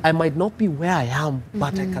 I might not be where I am,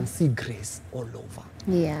 but I can see grace all over.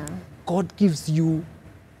 Yeah. God gives you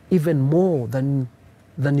even more than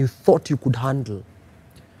you thought you could handle.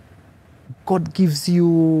 God gives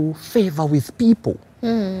you favor with people.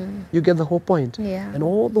 You get the whole point? Yeah. And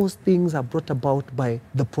all those things are brought about by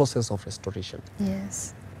the process of restoration.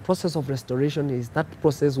 Yes. Process of restoration is that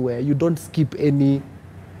process where you don't skip any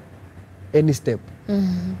step.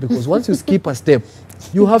 Because once you skip a step,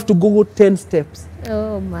 you have to go 10 steps.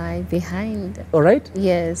 Oh my, behind. All right?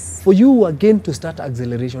 Yes. For you again to start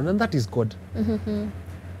acceleration, and that is God.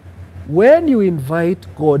 When you invite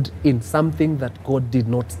God in something that God did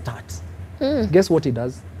not start, guess what He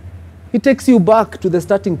does? He takes you back to the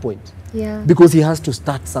starting point. Yeah. Because He has to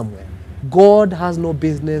start somewhere. God has no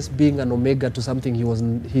business being an omega to something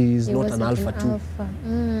He is not an alpha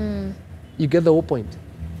to. You get the whole point?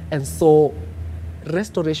 And so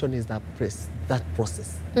restoration is that process. That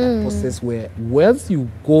process where once you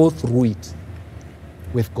go through it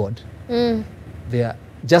with God,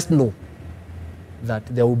 just know that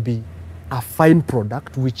there will be a fine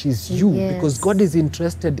product, which is you. Yes. Because God is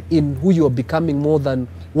interested in who you are becoming more than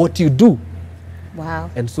what you do. Wow.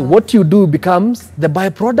 And so what you do becomes the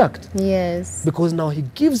byproduct. Yes. Because now He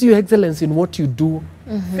gives you excellence in what you do,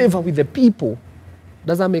 favor with the people.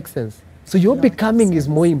 Does that make sense? So your becoming is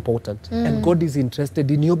more important, and God is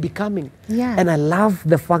interested in your becoming. Yeah. And I love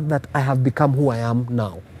the fact that I have become who I am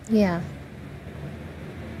now, Yeah.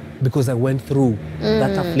 because I went through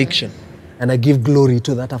that affliction, and I give glory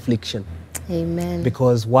to that affliction. Amen.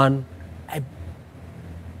 Because one,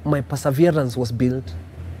 my perseverance was built,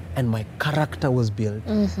 and my character was built,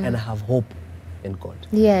 and I have hope in God.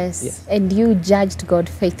 Yes. Yes. And you judged God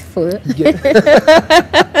faithful. Yeah.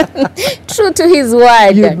 True to His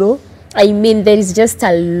word. You know? I mean, there is just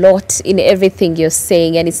a lot in everything you're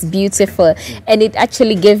saying, and it's beautiful. And it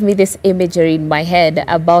actually gave me this imagery in my head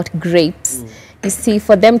about grapes. You see,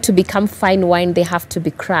 for them to become fine wine, they have to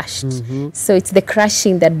be crushed. So it's the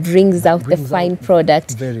crushing that brings out the fine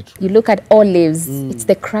product. Very true. You look at olives, it's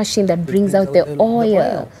the crushing that brings out the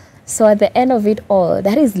oil. So at the end of it all,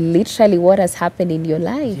 that is literally what has happened in your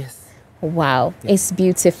life. Yes. Wow, it's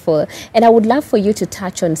beautiful. And I would love for you to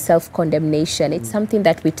touch on self-condemnation. It's something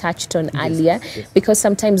that we touched on earlier, because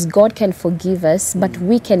sometimes God can forgive us, but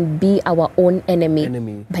we can be our own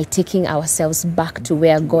enemy by taking ourselves back to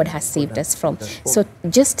where God has saved us from. So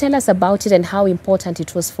just tell us about it and how important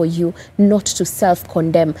it was for you not to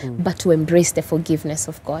self-condemn, but to embrace the forgiveness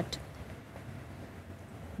of God.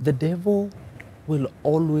 The devil will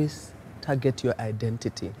always target your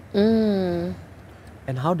identity.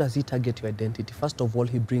 And how does he target your identity? First of all,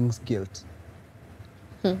 he brings guilt.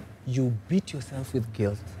 You beat yourself with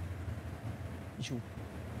guilt. You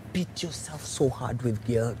beat yourself so hard with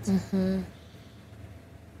guilt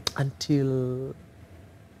until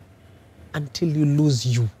you lose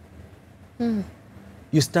you.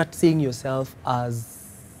 You start seeing yourself as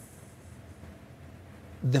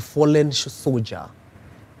the fallen soldier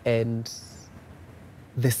and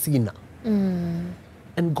the sinner.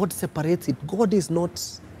 And God separates it. God is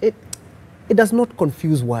not, it does not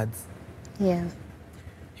confuse words. Yeah.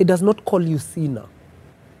 He does not call you sinner.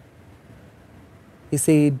 He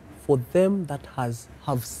said, for them that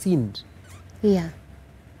have sinned. Yeah.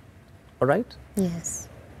 All right? Yes.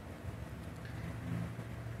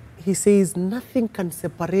 He says, nothing can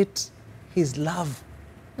separate His love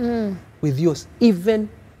with yours, even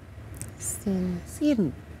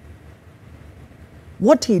sin.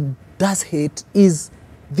 What He does hate is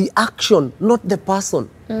the action, not the person.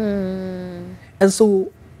 And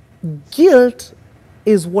so guilt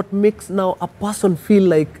is what makes now a person feel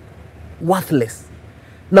like worthless.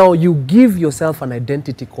 Now you give yourself an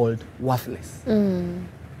identity called worthless.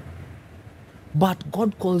 But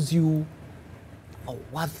God calls you a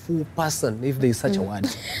worthful person, if there is such a word.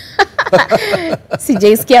 CJ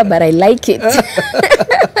is scared, but I like it.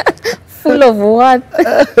 Full of worth.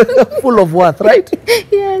 Full of worth, right?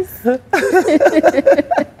 Yes.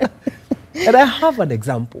 And I have an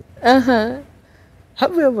example.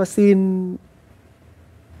 Have you ever seen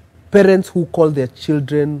parents who call their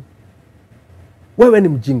children, wewe ni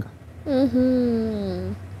mjinga?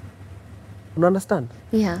 You understand?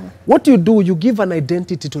 Yeah. What you do, you give an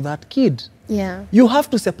identity to that kid. Yeah. You have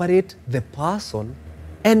to separate the person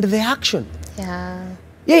and the action. Yeah.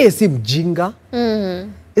 Yes, him jinga.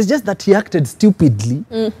 It's just that he acted stupidly.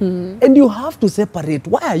 And you have to separate.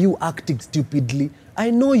 Why are you acting stupidly? I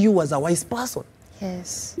know you as a wise person.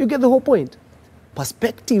 Yes. You get the whole point?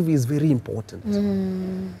 Perspective is very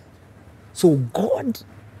important. So God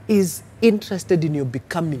is interested in your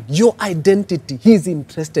becoming, your identity. He's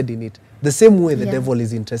interested in it. The same way the devil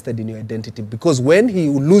is interested in your identity. Because when he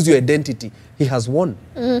will lose your identity, he has won.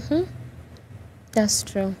 That's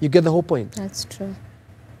true. You get the whole point? That's true.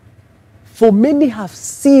 For many have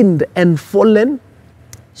sinned and fallen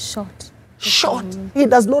Short. short. He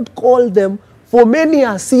does not call them, for many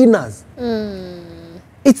are sinners.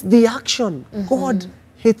 It's the action. God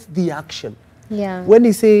hates the action. Yeah. When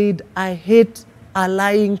he said, I hate a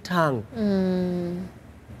lying tongue,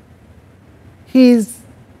 he's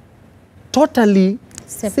totally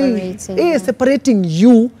separating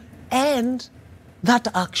you and that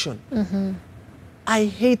action. I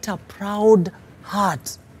hate a proud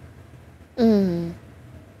heart.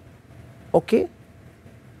 Okay?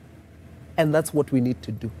 And that's what we need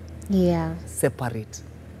to do. Yeah. Separate.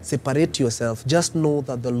 Separate yourself. Just know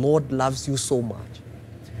that the Lord loves you so much.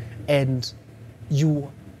 And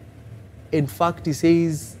you, in fact, he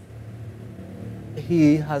says,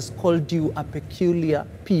 he has called you a peculiar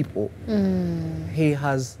people. He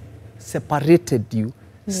has separated you,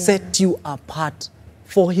 set you apart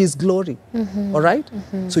for his glory. All right?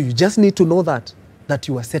 So you just need to know that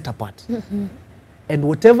you are set apart. And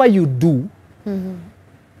whatever you do,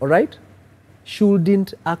 all right,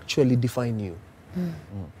 shouldn't actually define you.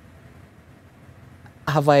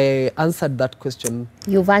 Have I answered that question?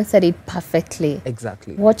 You've answered it perfectly.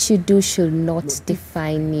 Exactly. What you do should not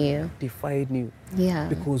define you. Define you. Yeah.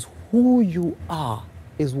 Because who you are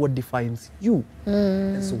is what defines you.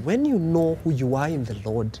 And so when you know who you are in the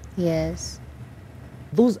Lord, Yes.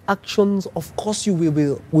 those actions, of course, we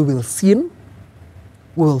will sin.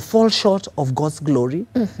 We will fall short of God's glory,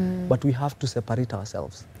 but we have to separate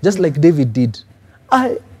ourselves. Just like David did.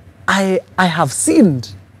 I have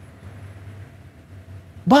sinned,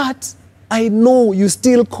 but I know you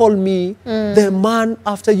still call me the man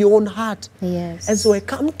after your own heart. Yes. And so I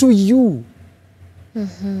come to you,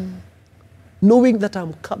 knowing that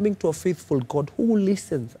I'm coming to a faithful God who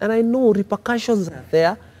listens. And I know repercussions are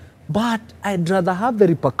there, but I'd rather have the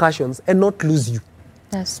repercussions and not lose you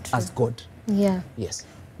That's true. as God. Yeah. Yes.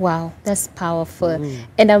 Wow, that's powerful.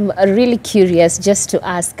 And I'm really curious just to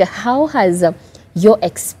ask, how has your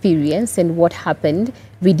experience and what happened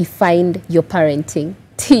redefined your parenting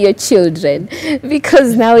to your children?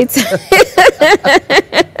 Because now it's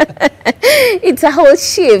it's a whole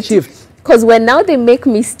shift. Because when now they make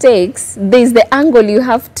mistakes, there's the angle you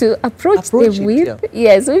have to approach them it, with. yeah.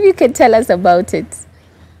 Yes, maybe you can tell us about it.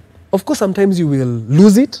 Of course, sometimes you will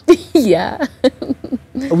lose it. Yeah.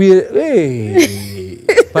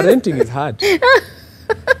 Parenting is hard.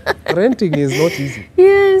 Parenting is not easy.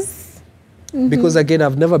 Yes. Because again,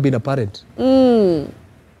 I've never been a parent. You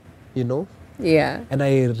know? Yeah. And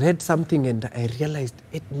I read something and I realized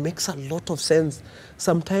it makes a lot of sense.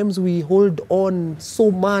 Sometimes we hold on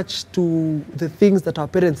so much to the things that our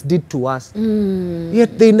parents did to us.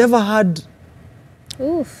 Yet they never had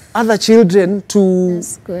other children to...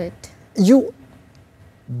 That's good.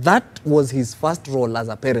 That was his first role as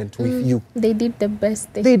a parent with you. They did the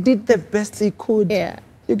best They did the best they could. Yeah.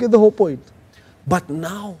 You get the whole point. But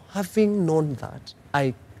now, having known that,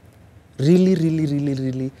 I really, really, really,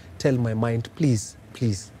 really tell my mind, please,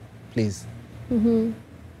 please, please,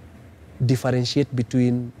 differentiate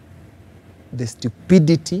between the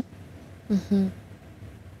stupidity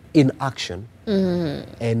in action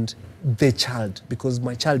and the child, because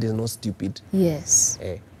my child is not stupid. Yes.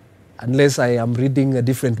 Unless I am reading a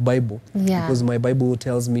different Bible. Yeah. Because my Bible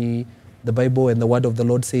tells me, the Bible and the word of the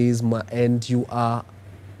Lord says, and you are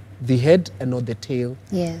the head and not the tail.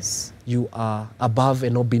 Yes. You are above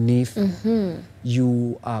and not beneath.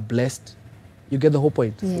 You are blessed. You get the whole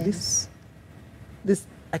point. Yes. So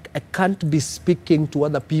I can't be speaking to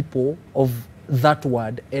other people of that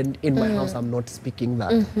word, and in my house I'm not speaking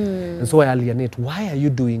that. And so I alienate. Why are you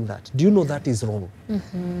doing that? Do you know that is wrong?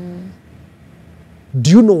 Do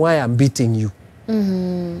you know why I'm beating you?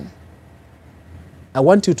 I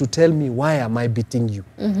want you to tell me, why am I beating you?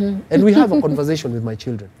 And we have a conversation with my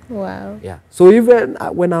children. Wow. Yeah. So even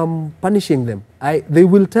when I'm punishing them, they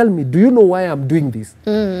will tell me, do you know why I'm doing this?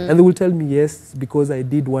 And they will tell me, yes, because I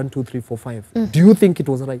did 1, 2, 3, 4, 5. Do you think it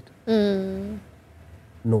was right?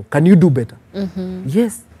 No. Can you do better?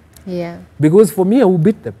 Yes. Yeah. Because for me, I will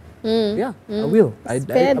beat them. Yeah, I will.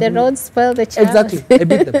 Spare the rod, spoil the child. Exactly. I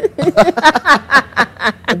beat them.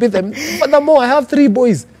 I beat them. Furthermore, I have 3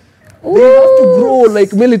 boys. They have to grow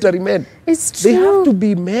like military men. It's true. They have to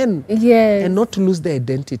be men. Yes. And not to lose their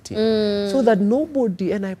identity. So that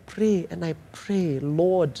nobody, and I pray,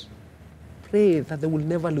 Lord, pray that they will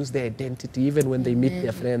never lose their identity, even when they meet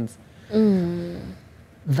their friends.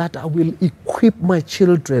 That I will equip my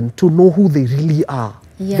children to know who they really are.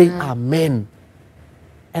 Yeah. They are men.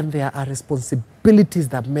 And there are responsibilities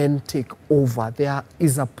that men take over. There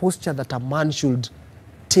is a posture that a man should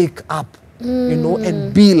take up, you know,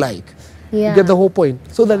 and be like. Yeah. You get the whole point?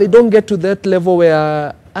 So that they don't get to that level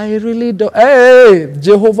where I really don't, hey,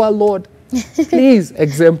 Jehovah Lord, please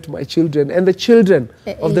exempt my children and the children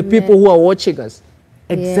of the people who are watching us.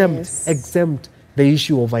 Exempt the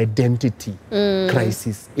issue of identity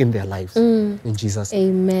crisis in their lives. In Jesus'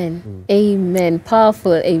 name. Amen. Amen.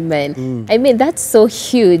 Powerful. Amen. I mean, that's so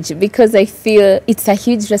huge, because I feel it's a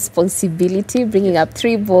huge responsibility bringing up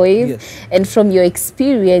 3 boys. Yes. And from your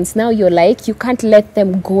experience, now you're like, you can't let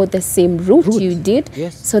them go the same route you did.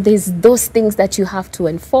 Yes. So there's those things that you have to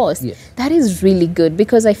enforce. Yes. That is really good,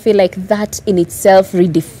 because I feel like that in itself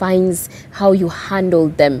redefines how you handle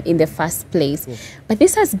them in the first place. Yes. But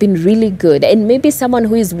this has been really good. And maybe someone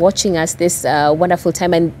who is watching us this wonderful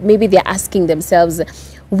time, and maybe they're asking themselves,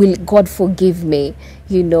 will God forgive me?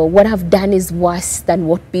 You know, what I've done is worse than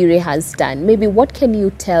what Bire has done. Maybe what can you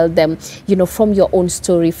tell them, you know, from your own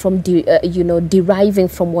story, from, you know, deriving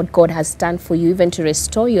from what God has done for you, even to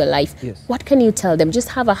restore your life? Yes. What can you tell them? Just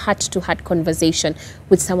have a heart-to-heart conversation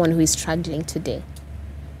with someone who is struggling today.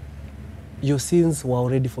 Your sins were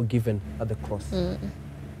already forgiven at the cross.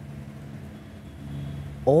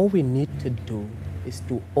 All we need to do is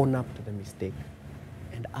to own up to the mistake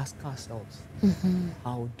and ask ourselves,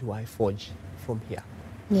 how do I forge from here?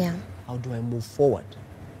 Yeah. How do I move forward?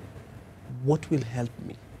 What will help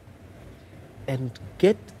me? And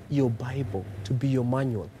get your Bible to be your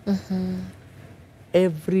manual.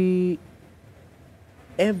 Every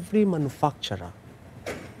manufacturer,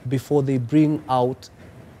 before they bring out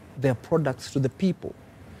their products to the people,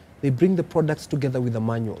 they bring the products together with a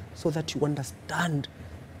manual so that you understand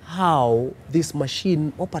how this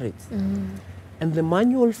machine operates. And the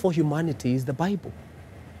manual for humanity is the Bible.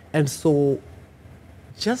 And so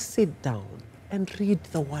just sit down and read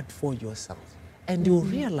the word for yourself, and you'll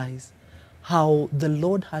realize how the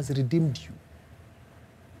Lord has redeemed you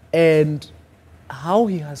and how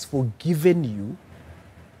he has forgiven you,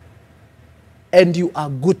 and you are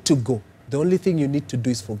good to go. The only thing you need to do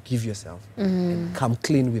is forgive yourself and come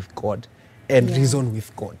clean with God and reason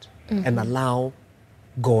with God and allow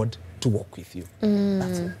God to walk with you.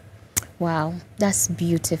 That's it. Wow, that's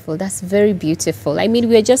beautiful. That's very beautiful. I mean,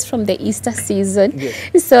 we're just from the Easter season,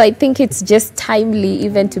 Yes. so I think it's just timely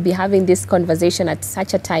even to be having this conversation at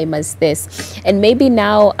such a time as this. And maybe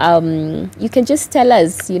now you can just tell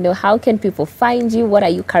us, you know, how can people find you? What are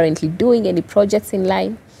you currently doing? Any projects in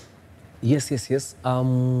line? Yes.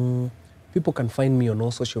 People can find me on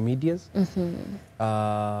all social medias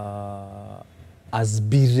as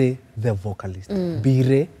Bire The Vocalist.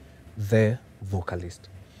 Bire The Vocalist.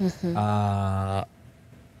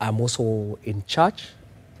 I'm also in church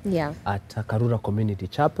at Karura Community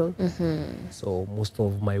Chapel. So most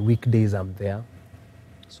of my weekdays I'm there.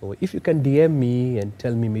 So if you can DM me and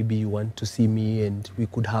tell me maybe you want to see me and we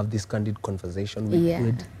could have this candid conversation, we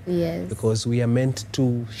could. Yes. Because we are meant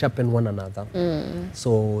to sharpen one another.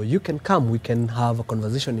 So you can come, we can have a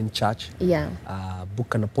conversation in church.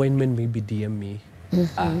 Book an appointment, maybe DM me.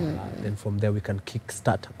 Then from there we can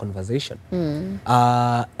kickstart a conversation.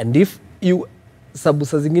 And if you sababu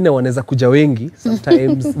saa zingine wanaweza kuja wengi,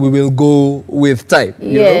 sometimes we will go with time,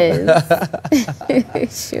 you know?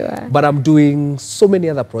 Sure. But I'm doing so many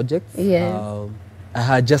other projects. I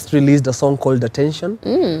had just released a song called Attention.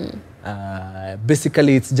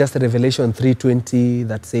 Basically it's just a Revelation 3:20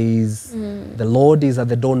 that says the Lord is at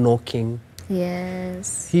the door knocking.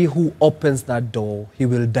 Yes. He who opens that door, he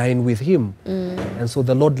will dine with him. And so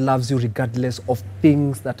the Lord loves you regardless of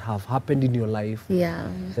things that have happened in your life,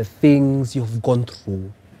 the things you've gone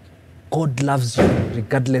through. God loves you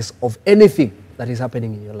regardless of anything that is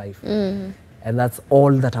happening in your life. And that's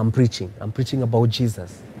all that I'm preaching. I'm preaching about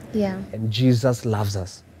Jesus. And Jesus loves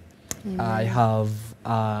us. I have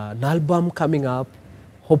an album coming up,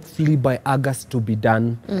 hopefully by August to be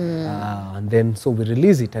done. And then so we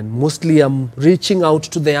release it. And mostly I'm reaching out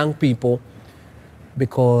to the young people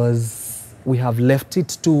because we have left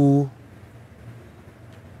it to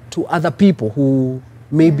other people who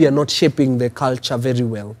maybe are not shaping the culture very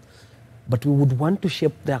well. But we would want to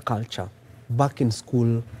shape their culture back in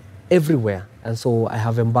school, everywhere. And so I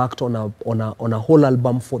have embarked on a whole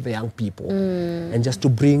album for the young people, and just to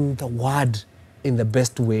bring the word in the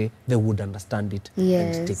best way they would understand it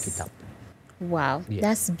and take it up. Wow, Yes.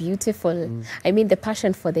 that's beautiful. I mean, the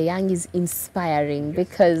passion for the young is inspiring,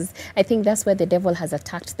 because I think that's where the devil has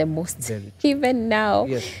attacked the most, Very even now.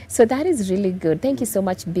 Yes. So that is really good. Thank you so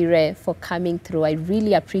much, Bire, for coming through. I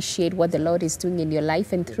really appreciate what the Lord is doing in your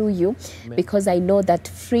life and through you, because I know that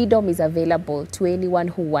freedom is available to anyone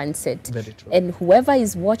who wants it. Very true. And whoever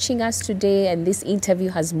is watching us today and this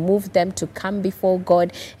interview has moved them to come before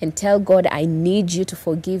God and tell God, I need you to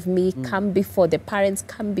forgive me. Come before the parents,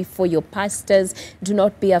 come before your pastor. Do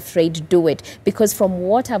not be afraid, do it. Because from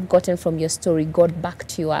what I've gotten from your story, God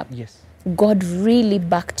backed you up. Yes. God really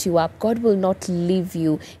backed you up. God will not leave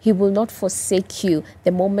you. He will not forsake you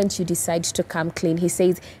the moment you decide to come clean. He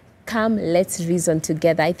says, come, let's reason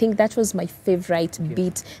together. I think that was my favorite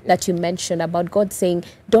bit that you mentioned about God saying,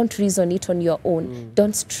 don't reason it on your own.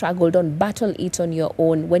 Don't struggle, don't battle it on your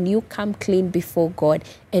own. When you come clean before God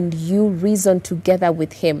and you reason together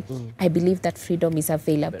with Him, I believe that freedom is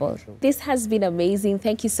available. This has been amazing.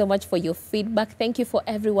 Thank you so much for your feedback. Thank you for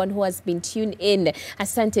everyone who has been tuned in.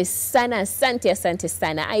 Asante sana, asante, asante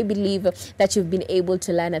sana. I believe that you've been able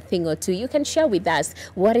to learn a thing or two. You can share with us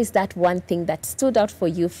what is that one thing that stood out for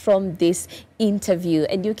you from this interview,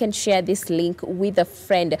 and you can share this link with a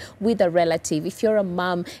friend, with a relative. If you're a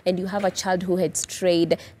mom and you have a child who had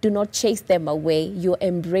strayed, do not chase them away. Your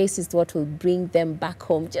embrace is what will bring them back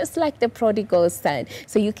home, just like the prodigal son.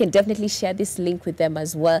 So you can definitely share this link with them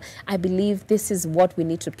as well. I believe this is what we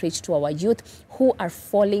need to preach to our youth who are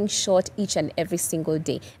falling short each and every single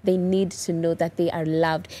day. They need to know that they are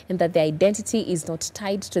loved and that their identity is not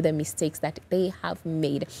tied to the mistakes that they have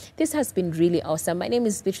made. This has been really awesome. My name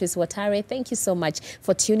is Bire Watare. Thank you so much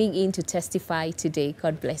for tuning in to Testify today.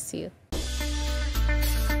 God bless you.